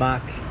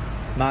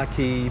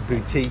 marquee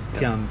boutique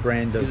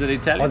brand of. Is it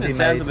Italian? It Aussie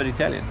sounds made, a bit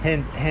Italian.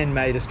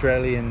 handmade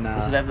Australian.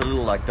 Does it have the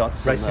little like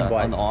dots racing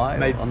bike on the eye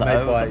made, or on the made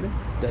O or by? something?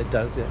 It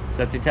does, yeah. So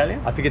that's Italian?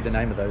 I forget the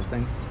name of those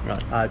things.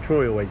 Right.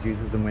 Troy always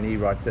uses them when he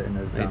writes it in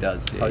his He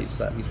does. Yeah, post.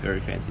 But he's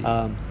very fancy.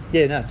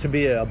 yeah, no.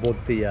 Tabia, I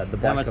bought the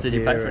bike. How much off did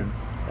you there pay for it?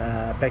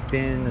 and, back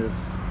then it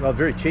was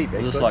very cheap.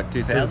 Actually. Was it like It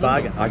was a 2,000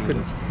 bargain. or I was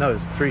couldn't. it- No, it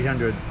was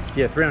 300.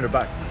 Yeah,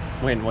 $300.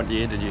 When? What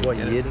year did you What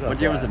get year it? did I What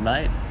year buy was it? it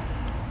made?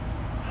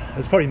 It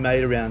was probably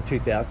made around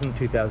 2000,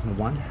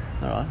 2001.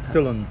 All right.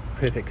 Still in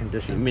perfect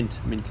condition. mint.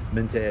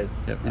 Mint as.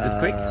 Yep. Is it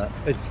quick?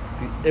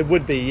 It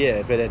would be, yeah,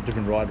 if it had a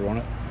different rider on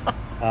it.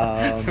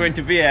 So when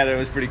Tabia had it, it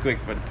was pretty quick,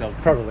 but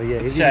Probably, yeah.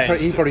 It's He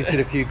changed. probably said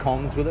a few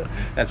cons with it.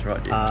 That's right.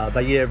 Yeah.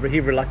 But yeah,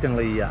 he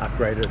reluctantly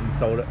upgraded it and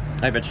sold it.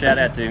 Hey, but shout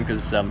out to him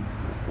because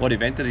what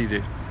event did he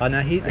do? I know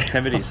he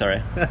Activity,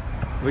 sorry.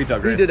 We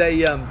digress. he did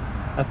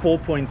a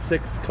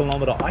 4.6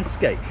 kilometre ice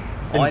skate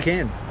in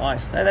Cairns.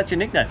 Ice. Hey, that's your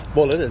nickname.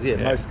 Well, it is, yeah,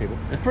 Yeah. most people.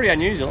 It's pretty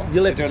unusual.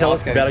 You'll have to do an tell ice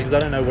us skating about it thing. because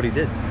I don't know what he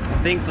did.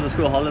 I think for the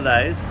school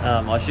holidays,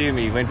 I assume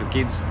he went with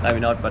kids, maybe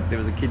not, but there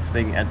was a kids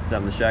thing at the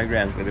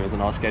showgrounds where there was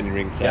an ice skating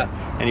rink. So, Yeah.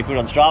 and he put it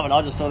on Strava, and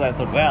I just saw that and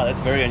thought, wow, that's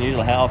very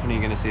unusual. How often are you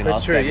going to see an That's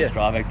ice true, skating yeah.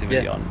 Strava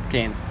activity Yeah. on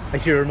Cairns?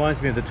 Actually, it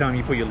reminds me of the time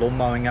you put your lawn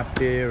mowing up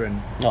there, and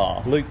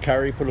Oh, Luke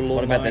Curry put a lawn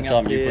What about mowing that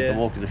time up you put there. the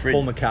walk to the fridge?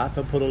 Paul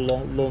MacArthur put a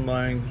lawn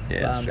mowing. yeah,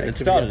 that's true. It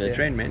activity started up a there.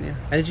 trend, man. Yeah.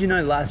 And did you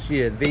know last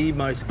year the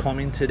most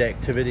commented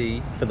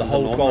activity for the Was a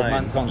whole lawn 12 mowing.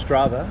 months on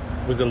Strava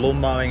was a lawn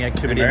mowing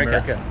activity in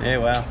America? Yeah,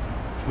 wow.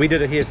 We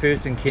did it here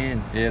first in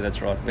Cairns. Yeah, that's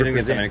right. We didn't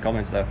get so Represent. many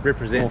comments though.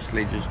 Represent. More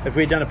sleeges. If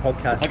we'd done a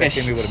podcast back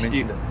then, we would have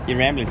mentioned You're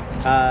rambling.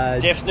 it.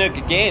 Jeff Snook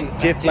again.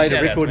 Jeff Two played a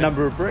shout-outs, record man.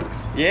 number of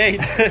bricks. Yeah, he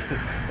did.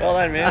 Well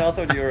done, man. I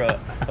thought you were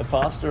a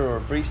pastor or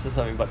a priest or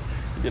something, but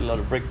you did a lot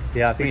of brick.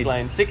 Yeah, I think he-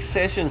 lane. 6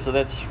 sessions, so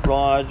that's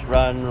ride,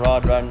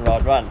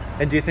 run.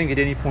 And do you think at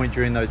any point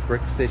during those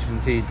brick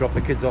sessions he dropped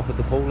the kids off at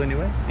the pool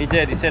anyway? He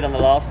did. He said on the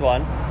last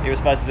one he was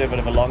supposed to do a bit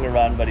of a longer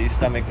run, but his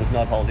stomach was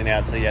not holding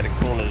out, so he had to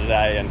call it a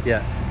day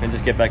and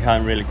just get back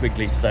home really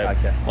quickly. So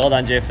Okay. well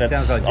done, Jeff. That's,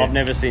 Sounds like Jeff. I've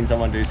never seen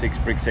someone do 6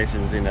 brick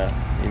sessions in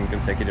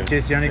consecutive.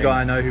 Jeff's the only things.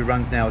 guy I know who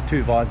runs now with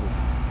 2 visors.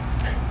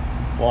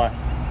 Why?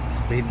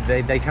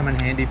 They come in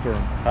handy for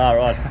him. Ah,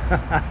 right.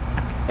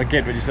 I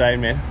get what you're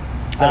saying, man.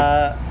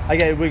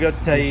 Okay, we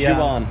got a...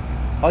 Juan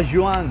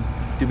Juan.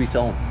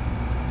 Dubuisson.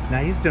 No,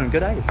 he's doing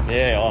good, eh?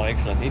 Yeah, oh,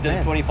 excellent. He did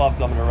Man. a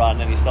 25-kilometre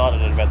run and he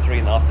started at about 3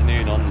 in the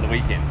afternoon on the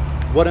weekend.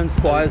 What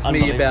inspires me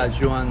Unbelievable. about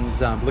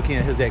Juan's looking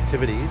at his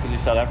activities Because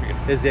he's South African.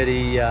 is that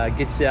he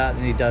gets out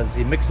and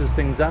he mixes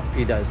things up.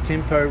 He does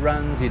tempo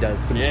runs, he does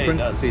some Yeah, he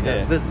sprints, does, he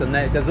does yeah. this and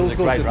that, does all He's a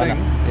sorts great of runner.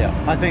 things.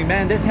 Yeah. I think,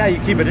 man, that's how you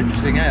keep it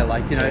interesting, eh?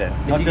 Like, you know,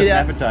 Yeah. if Not you just get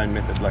out, Maffetone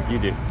method like you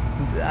do.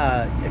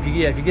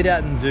 if you get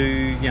out and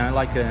do,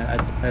 like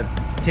a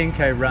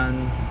 10k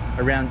run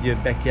around your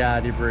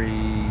backyard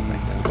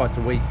twice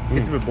a week,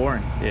 it's a bit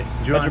boring. Yeah.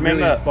 Juan But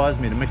remember- really inspires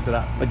me to mix it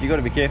up. But you got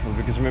to be careful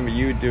because remember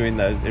you were doing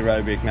those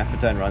aerobic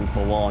Maffetone runs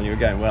for a while and you were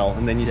going well,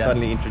 and then you Yeah.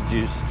 suddenly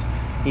introduced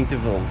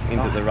intervals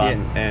into Oh, the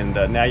run, and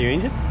now you're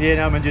injured. Yeah,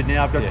 no, I'm injured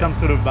now. I've got Yeah. some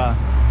sort of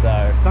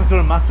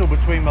So muscle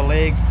between my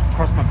leg,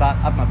 across my butt,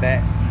 up my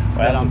back.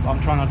 But Wowzers. I'm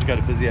trying not to go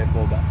to physio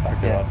for, but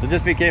yeah. right. So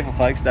just be careful,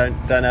 folks. Don't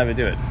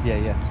overdo it.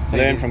 Yeah.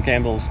 Learn from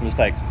Campbell's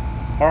mistakes.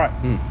 All right.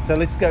 So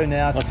let's go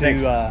now What's to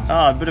next?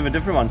 A bit of a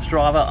different one.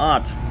 Strava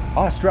art.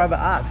 Oh, Strava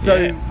Art. So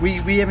Yeah.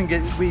 we haven't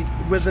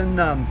within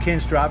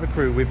Ken's Strava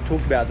crew, we've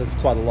talked about this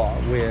quite a lot.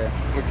 Where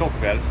We've talked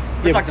about it.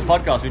 Yeah, It's like the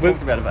podcast. We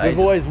talked about it for ages. we've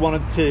always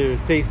wanted to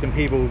see some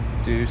people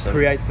Do some-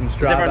 create some Strava.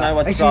 Does everyone know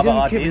what Actually, Strava didn't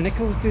Art Kevin is?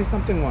 Nichols do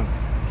something once?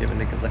 Kevin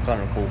Nichols, I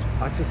can't recall.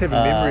 I just have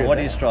a memory. What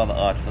of is that. Strava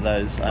Art for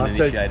those So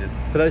uninitiated?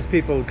 for those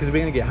people, because we're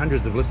going to get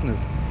hundreds of listeners,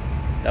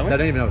 Don't we? they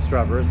don't even know what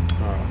Strava is.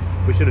 Alright.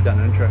 We should have done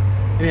an intro.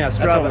 Anyhow, Strava.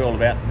 That's what we're all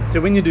about. So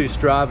when you do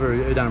Strava,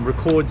 it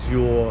records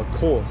your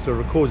course, or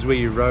records where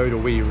you rode or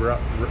where you Yeah,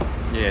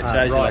 it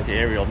shows you ride. like an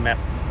aerial map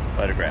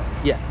photograph.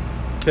 Yeah.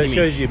 So Image. it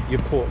shows you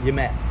your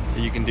map. So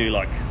you can do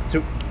like...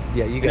 So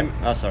yeah, you go.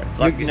 Oh, sorry.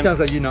 It sounds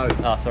like you know.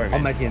 Oh, sorry, man.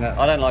 I'm making it up.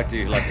 I don't like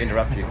to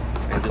interrupt you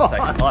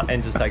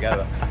and just take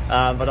over.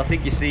 But I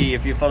think you see,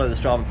 if you follow the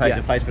Strava page Yeah.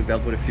 on Facebook, they'll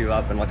put a few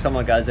up, and like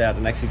someone goes out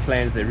and actually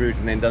plans their route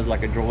and then does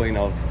like a drawing,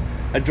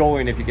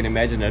 if you can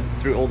imagine it,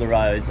 through all the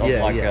roads of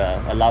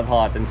a love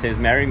heart and says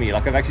 "marry me."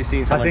 Like I've actually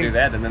seen someone think- do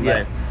that, and then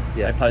yeah,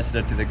 they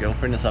posted it to their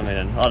girlfriend or something,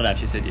 and I don't know if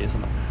she said yes or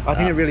not. I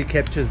think it really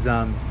captures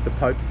the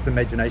Pope's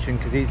imagination,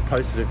 because he's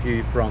posted a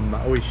few from,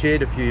 or he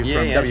shared a few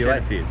from I've WA.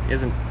 shared a few. He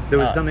hasn't. There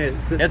was some. He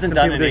Some hasn't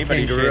done people did any, but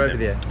he kangaroo shared over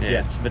them. there.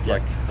 Yeah, it's a bit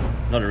like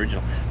not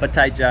original. But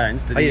Tate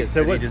Jones, did Oh he? yeah.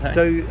 So did he what? do that?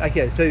 So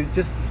okay. So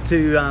just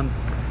to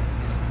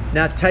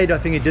now Tate, I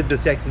think he did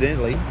this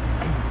accidentally,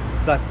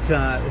 but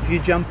if you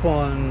jump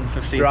on 15th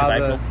of Strava,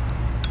 April.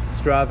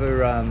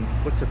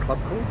 what's the club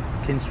called?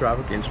 Ken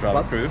Strava. Ken Strava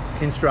Club? Crew.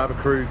 Ken Strava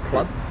Crew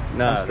Club.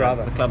 No, on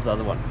Strava. the club's the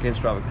other one. Ken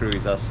Strava Crew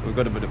is us. We've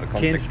got a bit of a Ken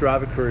conflict.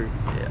 Strava Crew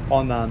Yeah.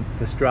 on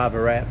the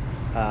Strava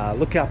app.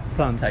 Look up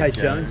Tate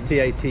Jones,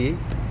 Tate.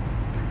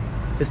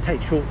 Is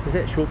Tate short? Is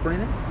that short for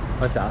anything? I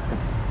have to ask him.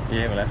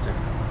 Yeah, we'll have to.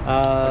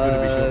 What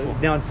would it be short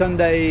for? Now on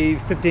Sunday,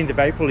 15th of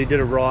April, he did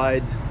a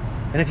ride,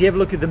 and if you have a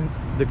look at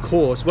the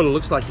course, what it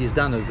looks like he's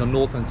done is on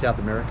North and South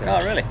America.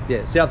 Oh, really?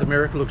 Yeah, South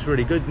America looks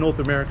really good. North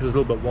America is a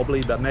little bit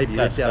wobbly, but maybe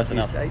That's left out a few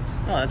enough. states.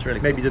 Oh, that's really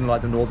Maybe cool. he didn't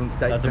like the northern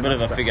states. That's a so bit of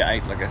much, a but- figure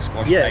eight, like a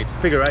squash Yeah, eight. it's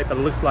figure eight, but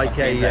it looks like Like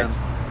 10 dates.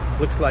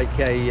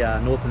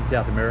 North and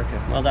South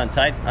America. Well done,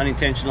 Tate.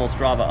 Unintentional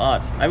Strava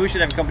art. Maybe we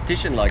should have a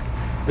competition, like if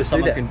Let's do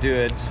someone that. can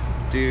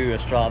do a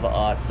Strava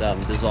art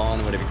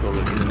design or whatever you call it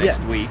in the next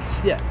week.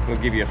 Yeah. We'll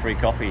give you a free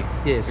coffee. Yeah,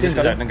 we send just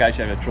got it to in.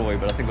 negotiate with Troy,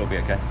 but I think we'll be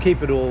okay.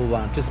 Keep it all,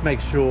 just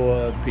make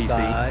sure, PC.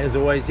 as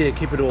always,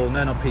 keep it all,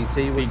 no, not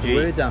PC, what's PG. the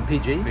word?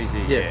 PG. PG,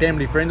 yeah, yeah.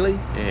 family friendly.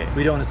 Yeah.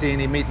 We don't want to see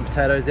any meat and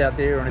potatoes out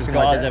there or Because anything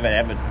guys like have that.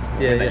 an habit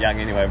when they're young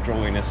anyway of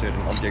drawing a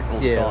certain object all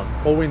the time.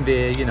 Or when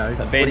they're, Ben,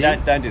 what are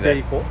you, don't do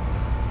that.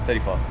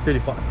 34?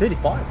 35.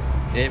 35.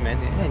 Yeah,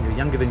 man. Yeah. Man, you're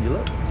younger than you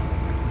look.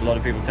 A lot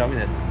of people tell me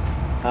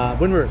that.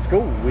 When we were at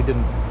school,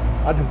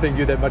 I didn't think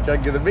you were that much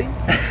younger than me.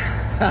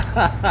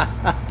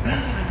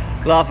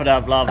 Laugh it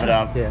up.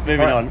 Yeah.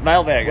 Moving Alright. on.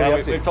 Mailbag. What are you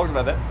up to? We've talked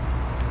about that.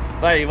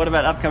 Hey, what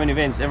about upcoming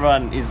events?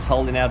 Everyone is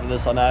holding out with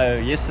us. I know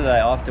yesterday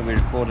after we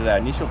recorded our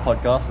initial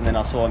podcast, and then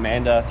I saw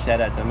Amanda. Shout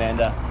out to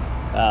Amanda.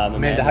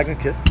 Amanda Hug and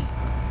Kiss.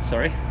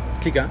 Sorry?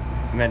 Keep going.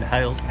 Amanda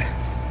Hales.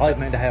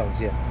 Amanda Hales,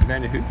 yeah.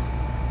 Amanda who?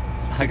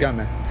 Keep going,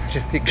 man.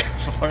 Just keep going.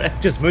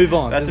 Alright. Just move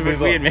on. That's Just a bit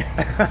move weird,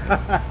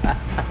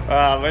 on.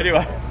 man.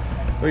 Anyway,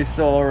 we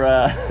saw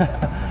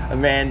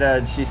Amanda,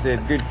 and she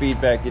said good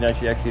feedback.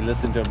 She actually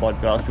listened to a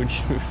podcast,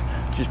 which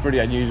is pretty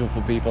unusual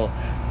for people.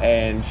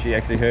 And she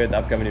actually heard the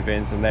upcoming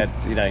events, and that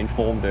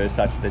informed her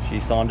such that she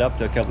signed up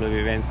to a couple of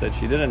events that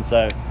she didn't.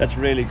 So that's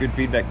really good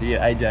feedback to you,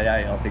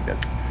 AJA. I think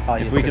that's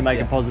if we can make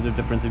a positive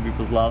difference in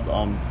people's lives,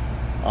 I'm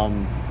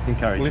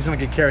encouraged. Well, let's not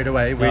get carried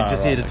away. We're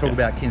just here to talk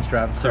about Ken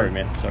Strava. Sorry,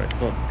 man. Sorry.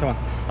 Come on.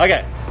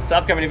 Okay, so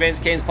upcoming events,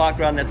 Ken's Park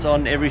Run, that's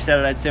on every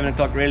Saturday at 7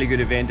 o'clock. Really good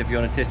event if you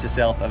want to test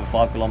yourself over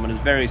 5 kilometres.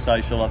 Very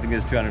social. I think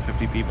there's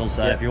 250 people,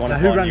 so if you want to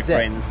who find runs your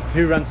that? friends.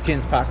 Who runs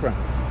Ken's Park Run?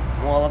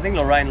 Well, I think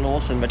Lorraine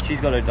Lawson, but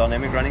she's got a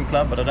dynamic running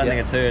club, but I don't Yeah.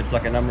 think it's her. It's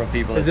like a number of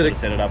people that Is sort it of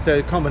set it up. So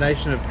a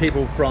combination of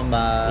people from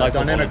Local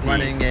Dynamic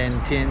volunteers. Running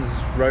and Ken's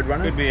Road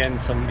Runners? Could be,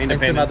 and some and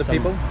independents. some other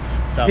people?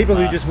 some, People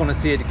who just want to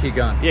see it to keep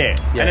going. Yeah,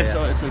 Yeah, and it's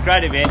yeah. a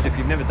great event if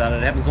you've never done it.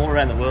 It happens all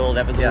around the world,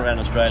 happens all Yeah. around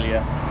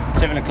Australia.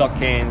 7 o'clock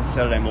Cairns,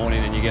 Saturday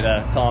morning, and you get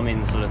a time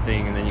in sort of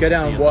thing, and then you Go can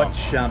down see and your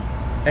watch. time.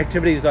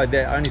 Activities like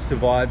that only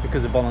survive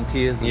because of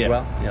volunteers as Yeah,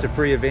 well. yeah. It's a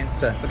free event,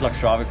 so But like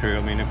Strava Crew,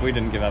 I mean, if we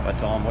didn't give up our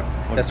time, what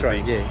that's would it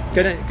right. be?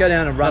 Yeah, go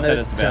down and run Not that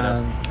it. it's about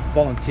us.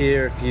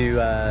 Volunteer if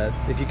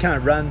you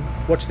can't run.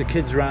 Watch the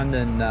kids run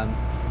and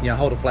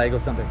hold a flag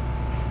or something.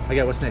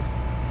 Okay, what's next?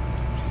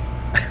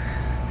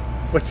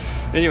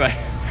 Anyway,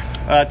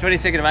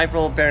 22nd of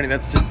April, apparently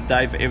that's just the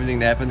day for everything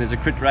to happen. There's a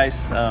crit race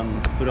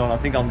put on. I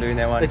think I'm doing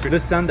that one. It's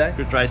this Sunday.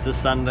 Crit race this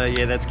Sunday.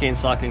 Yeah, that's Cairns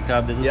Cycling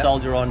Club. There's a Yeah.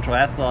 Soldier On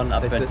triathlon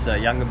up That's at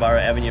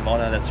Youngaborough Avenue of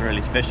Honour. That's a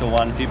really special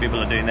one. A few people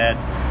are doing that.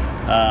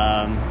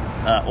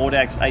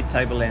 Audax 8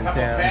 Tableland Towns.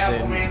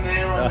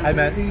 Hey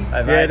man. Hey,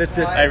 Yeah, mate. that's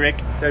it. Hey, Rick.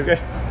 There we go.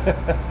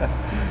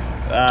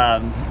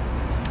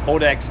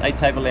 Audax 8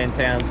 Tableland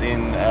Towns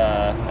in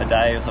a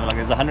day or something like that.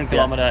 There's a 100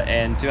 kilometre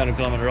and 200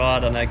 kilometre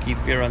ride. I know Keith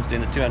Fearon's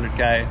doing the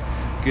 200k.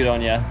 Good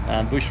on you.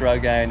 Bush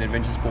Rogaine,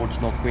 Adventure Sports,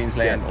 North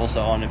Queensland, also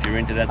on if you're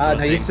into that sort of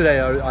thing.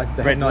 Yesterday I had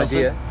Brett an Wilson?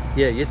 idea.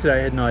 Yeah, yesterday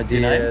I had an idea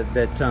name?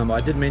 that I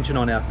did mention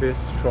on our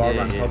first trial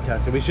run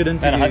podcast. So we should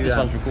And I hope interview. this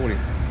one's recording.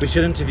 We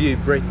should interview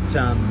Brett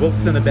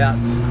Wilson about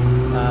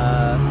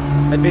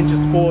Adventure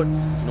Sports,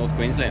 North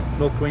Queensland.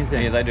 North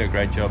Queensland. Yeah, they do a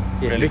great job.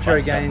 Yeah, Really Metro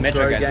fun stuff. Games,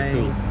 Metro Road Games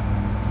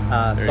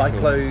are Games, Very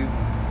Cyclo.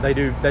 They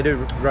do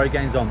road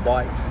games on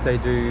bikes. They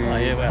do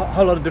a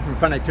whole lot of different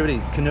fun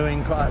activities.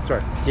 Canoeing.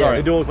 Sorry. Yeah,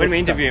 they do all sorts when we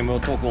of stuff. interview him,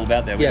 we'll talk all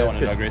about that. We don't want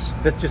to digress.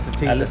 That's just a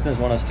teaser. Our listeners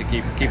want us to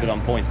keep it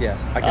on point. Yeah.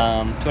 Okay.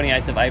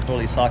 28th of April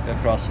is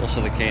Cyclocross,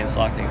 also the Cairns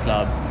Cycling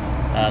Club.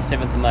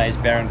 7th of May is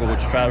Barron Gorge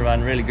Trail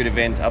Run, really good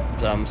event up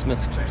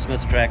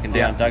Smith's Track and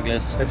down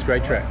Douglas. That's a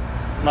great track.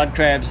 Mud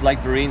Crabs, Lake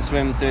Barine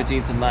Swim,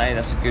 13th of May,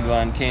 that's a good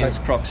one. Cairns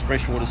Crocs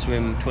Freshwater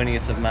Swim,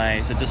 20th of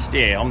May. So just,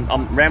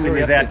 I'm rambling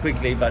this out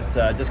quickly, but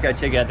just go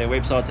check out their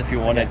websites if you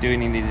want to do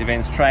any of these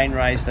events. Train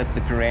Race, that's the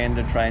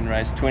Coranda Train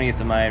Race, 20th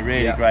of May,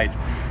 really great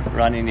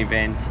running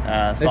event.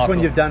 This one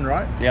you've done,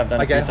 right? Yeah, I've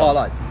done it. Okay,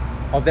 highlight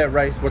of that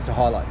race, what's a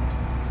highlight?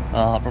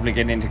 Probably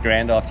getting into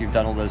Grand after you've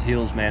done all those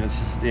hills, man. It's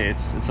just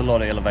it's a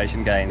lot of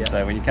elevation gain. Yeah.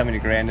 So when you come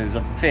into Grand, there's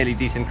a fairly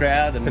decent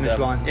crowd and Finish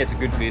line. Yeah, it's a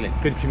good feeling.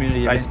 Good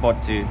community Great event.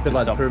 spot to Bit like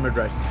the stop. Pyramid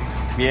Race.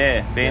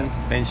 Yeah,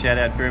 Ben, shout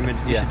out Pyramid.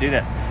 You should do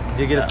that.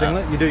 Do you get a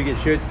singlet? You do get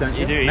shirts, don't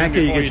you? You do. Even Macca,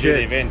 before you you get do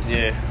the shirts. event,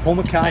 yeah. Paul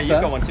MacArthur. Hey,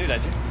 you've got one too,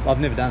 don't you? I've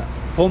never done it.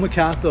 Paul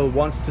MacArthur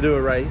wants to do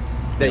a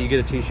race that you get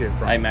a t-shirt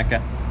from. Hey, Macca.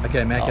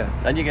 Okay, Macca.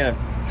 Oh, don't you get a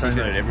t-shirt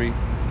at every race?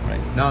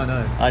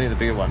 No. Only the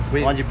bigger ones.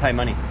 The ones you pay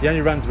money. The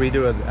only runs we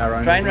do are our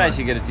own. Train race, runs.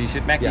 you get a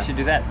t-shirt. Mac, you should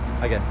do that.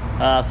 Okay.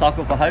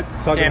 Cycle for Hope.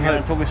 Cycle Cam, for you Hope.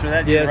 want to talk us through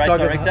that? Yeah, You're a race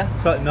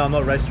director? No, I'm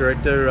not a race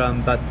director,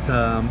 but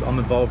I'm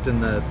involved in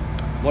the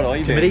What are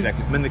you committee. doing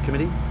exactly? I'm in the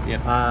committee.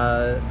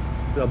 Yeah.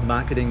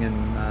 Marketing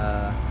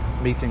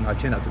and meeting. I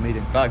turn up to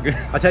meetings. Oh, good.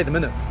 I take the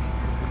minutes.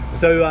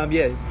 So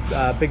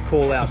big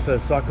call out for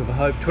Cycle for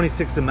Hope.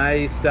 26th of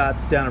May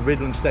starts down at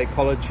Redland State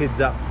College, heads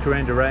up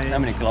Coranda Range. How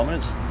many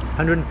kilometres?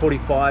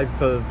 145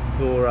 for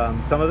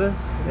some of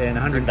us, and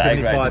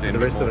 175 for the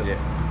rest of us.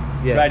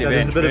 Yeah, Great so event,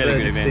 there's a bit really of an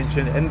good event.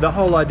 extension, and the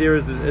whole idea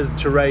is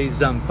to raise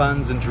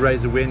funds and to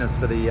raise awareness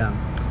for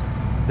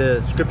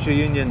the Scripture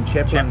Union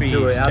chaplains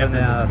who are out in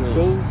our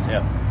schools.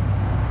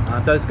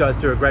 Yeah. Those guys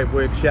do a great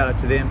work. Shout out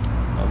to them.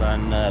 Well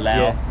done, Lau.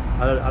 Yeah.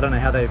 I don't know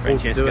how they afford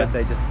to do Francesca. it.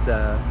 They just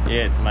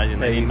Yeah, it's amazing.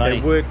 They need money.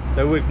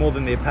 they work more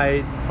than they're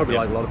paid. Probably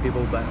like a lot of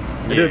people, but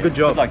they do a good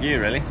job. Good like you,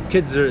 really.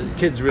 Kids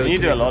really. You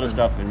do a connect lot with of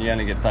them. stuff and you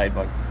only get paid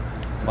by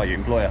your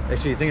employer.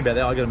 Actually, think about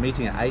that. I got a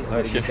meeting at 8.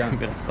 Oh, shit. Done.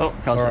 Oh,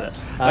 can't say All that.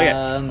 right.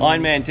 Okay,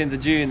 Ironman 10th of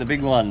June, the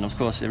big one. Of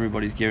course,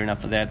 everybody's gearing up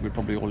for that. We're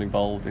probably all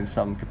involved in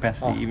some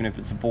capacity, even if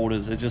it's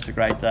supporters. It's just a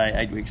great day.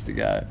 8 weeks to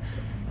go.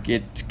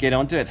 Get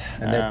onto it.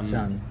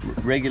 And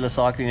regular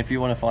cycling. If you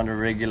want to find a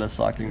regular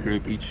cycling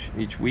group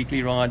each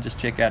weekly ride, just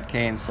check out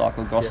Cairns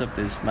Cycle Gossip. Yep.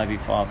 There's maybe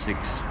 5, 6,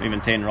 even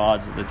 10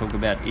 rides that they talk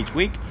about each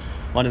week.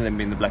 One of them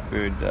being the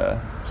Blackbird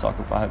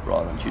Cycle for Hope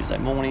ride on Tuesday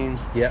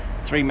mornings. Yeah.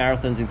 3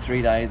 marathons in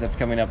 3 days. That's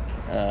coming up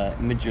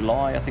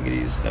mid-July, I think it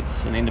is.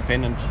 That's an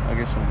independent, I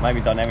guess, or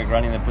maybe Dynamic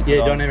Running that puts it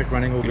on. Dynamic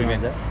Running will Good be on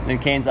event. that. Then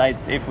Cairns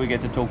 8th, if we get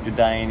to talk to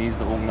Dane, he's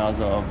the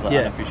organiser of the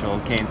unofficial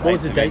Cairns 8th. What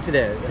was the date for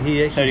that?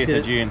 He actually 30th said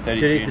of June.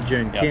 30th of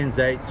June. Yep. Cairns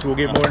 8. So we'll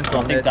get more info I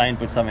on think that. Dane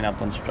put something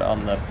up on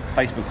the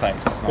Facebook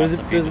page. So it's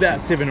nice There was about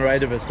 7 or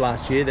 8 of us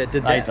last year that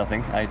did that. 8, I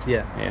think. 8.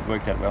 Yeah. Yeah, it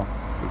worked out well.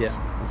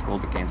 Yeah. It's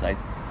called the Cairns 8.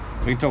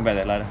 We can talk about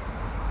that later.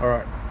 All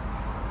right.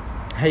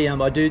 Hey,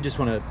 I do just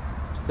want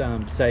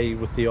to say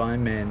with the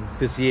Ironman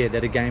this year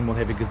that again we'll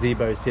have a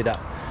gazebo set up.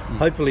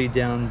 Hopefully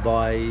down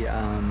by,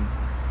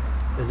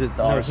 is it?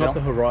 The No, it's not RSL?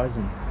 the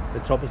Horizon.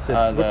 It's opposite.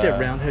 What's the that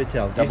round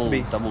hotel? It used to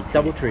be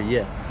Doubletree.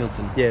 yeah.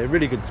 Hilton. Yeah,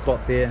 really good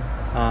spot there.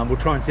 We'll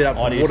try and set up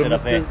Why some do you water set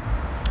up there? misters.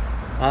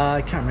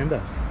 I can't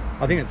remember.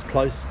 I think it's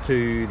close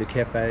to the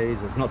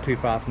cafes. It's not too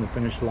far from the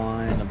finish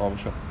line. In the bottle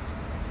shop.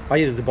 Oh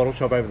yeah, there's a bottle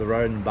shop over the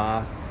road and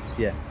bar.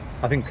 Yeah,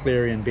 I think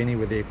Clary and Benny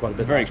were there quite a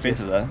bit. It's very last year.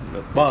 expensive though.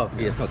 But Well,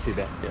 yeah, it's not too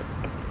bad.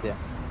 Yeah.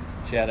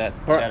 shout out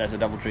to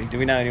Doubletree. Do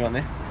we know anyone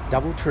there?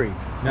 Doubletree.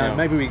 No, No.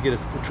 maybe we get a.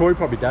 Troy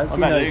probably does. What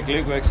He about knows. Luke?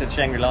 Luke works at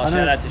Shangri-La. I know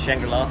Shout out it's- to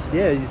Shangri-La.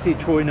 Yeah, you see,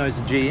 Troy knows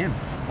the GM.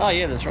 Oh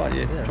yeah, that's right.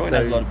 Yeah, Yeah, Troy so-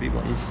 knows a lot of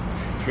people. He's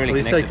really Well,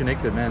 he's connected. so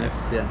connected, man. It's,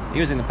 yeah. He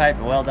was in the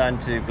paper. Well done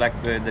to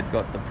Blackbird that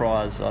got the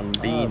prize on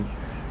Bean.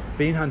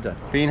 Bean Hunter.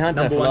 Bean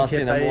Hunter Number for one last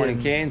year, cafe number 1 in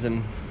in Cairns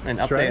and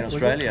up there in Was it?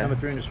 Australia. Number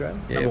 3 in Australia.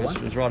 Yeah, number it was, 1.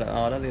 it was right. I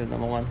don't think it was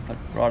number 1, but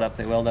right up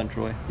there. Well done,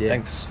 Troy. Yeah.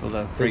 Thanks for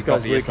the free These guys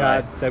coffee work yesterday.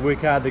 hard. They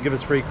work hard. They give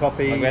us free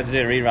coffee. Like, we had to do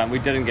a rerun. We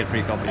didn't get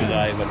free coffee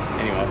today, but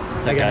anyway,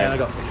 it's Okay, okay. man, I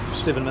got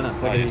 7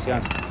 minutes. I Oh, can yes, keep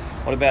going.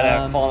 What about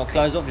our final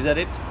close off? Is that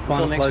it?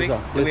 Final Until next close week?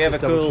 off. Do we Let's have a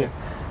just double cool? check.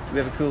 Do we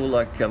have a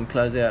cool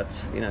close out?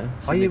 You know.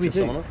 Oh, yeah, we signature do.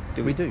 someone off?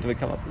 We do. Do we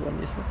come up with one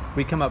yesterday?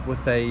 We come up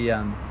with a.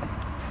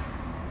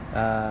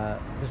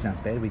 This sounds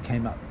bad. We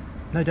came up.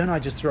 No, don't I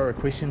just throw a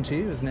question to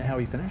you? Isn't that how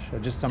we finish? Or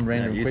just some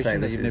random you say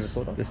question that this you've never is-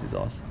 thought of? This is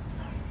us.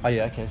 Oh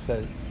yeah. Okay.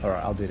 So, all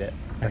right, I'll do that.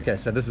 Okay.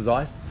 So this is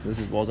Ice, This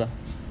is Wazza.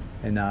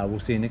 and we'll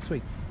see you next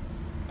week.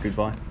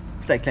 Goodbye.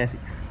 Stay classy.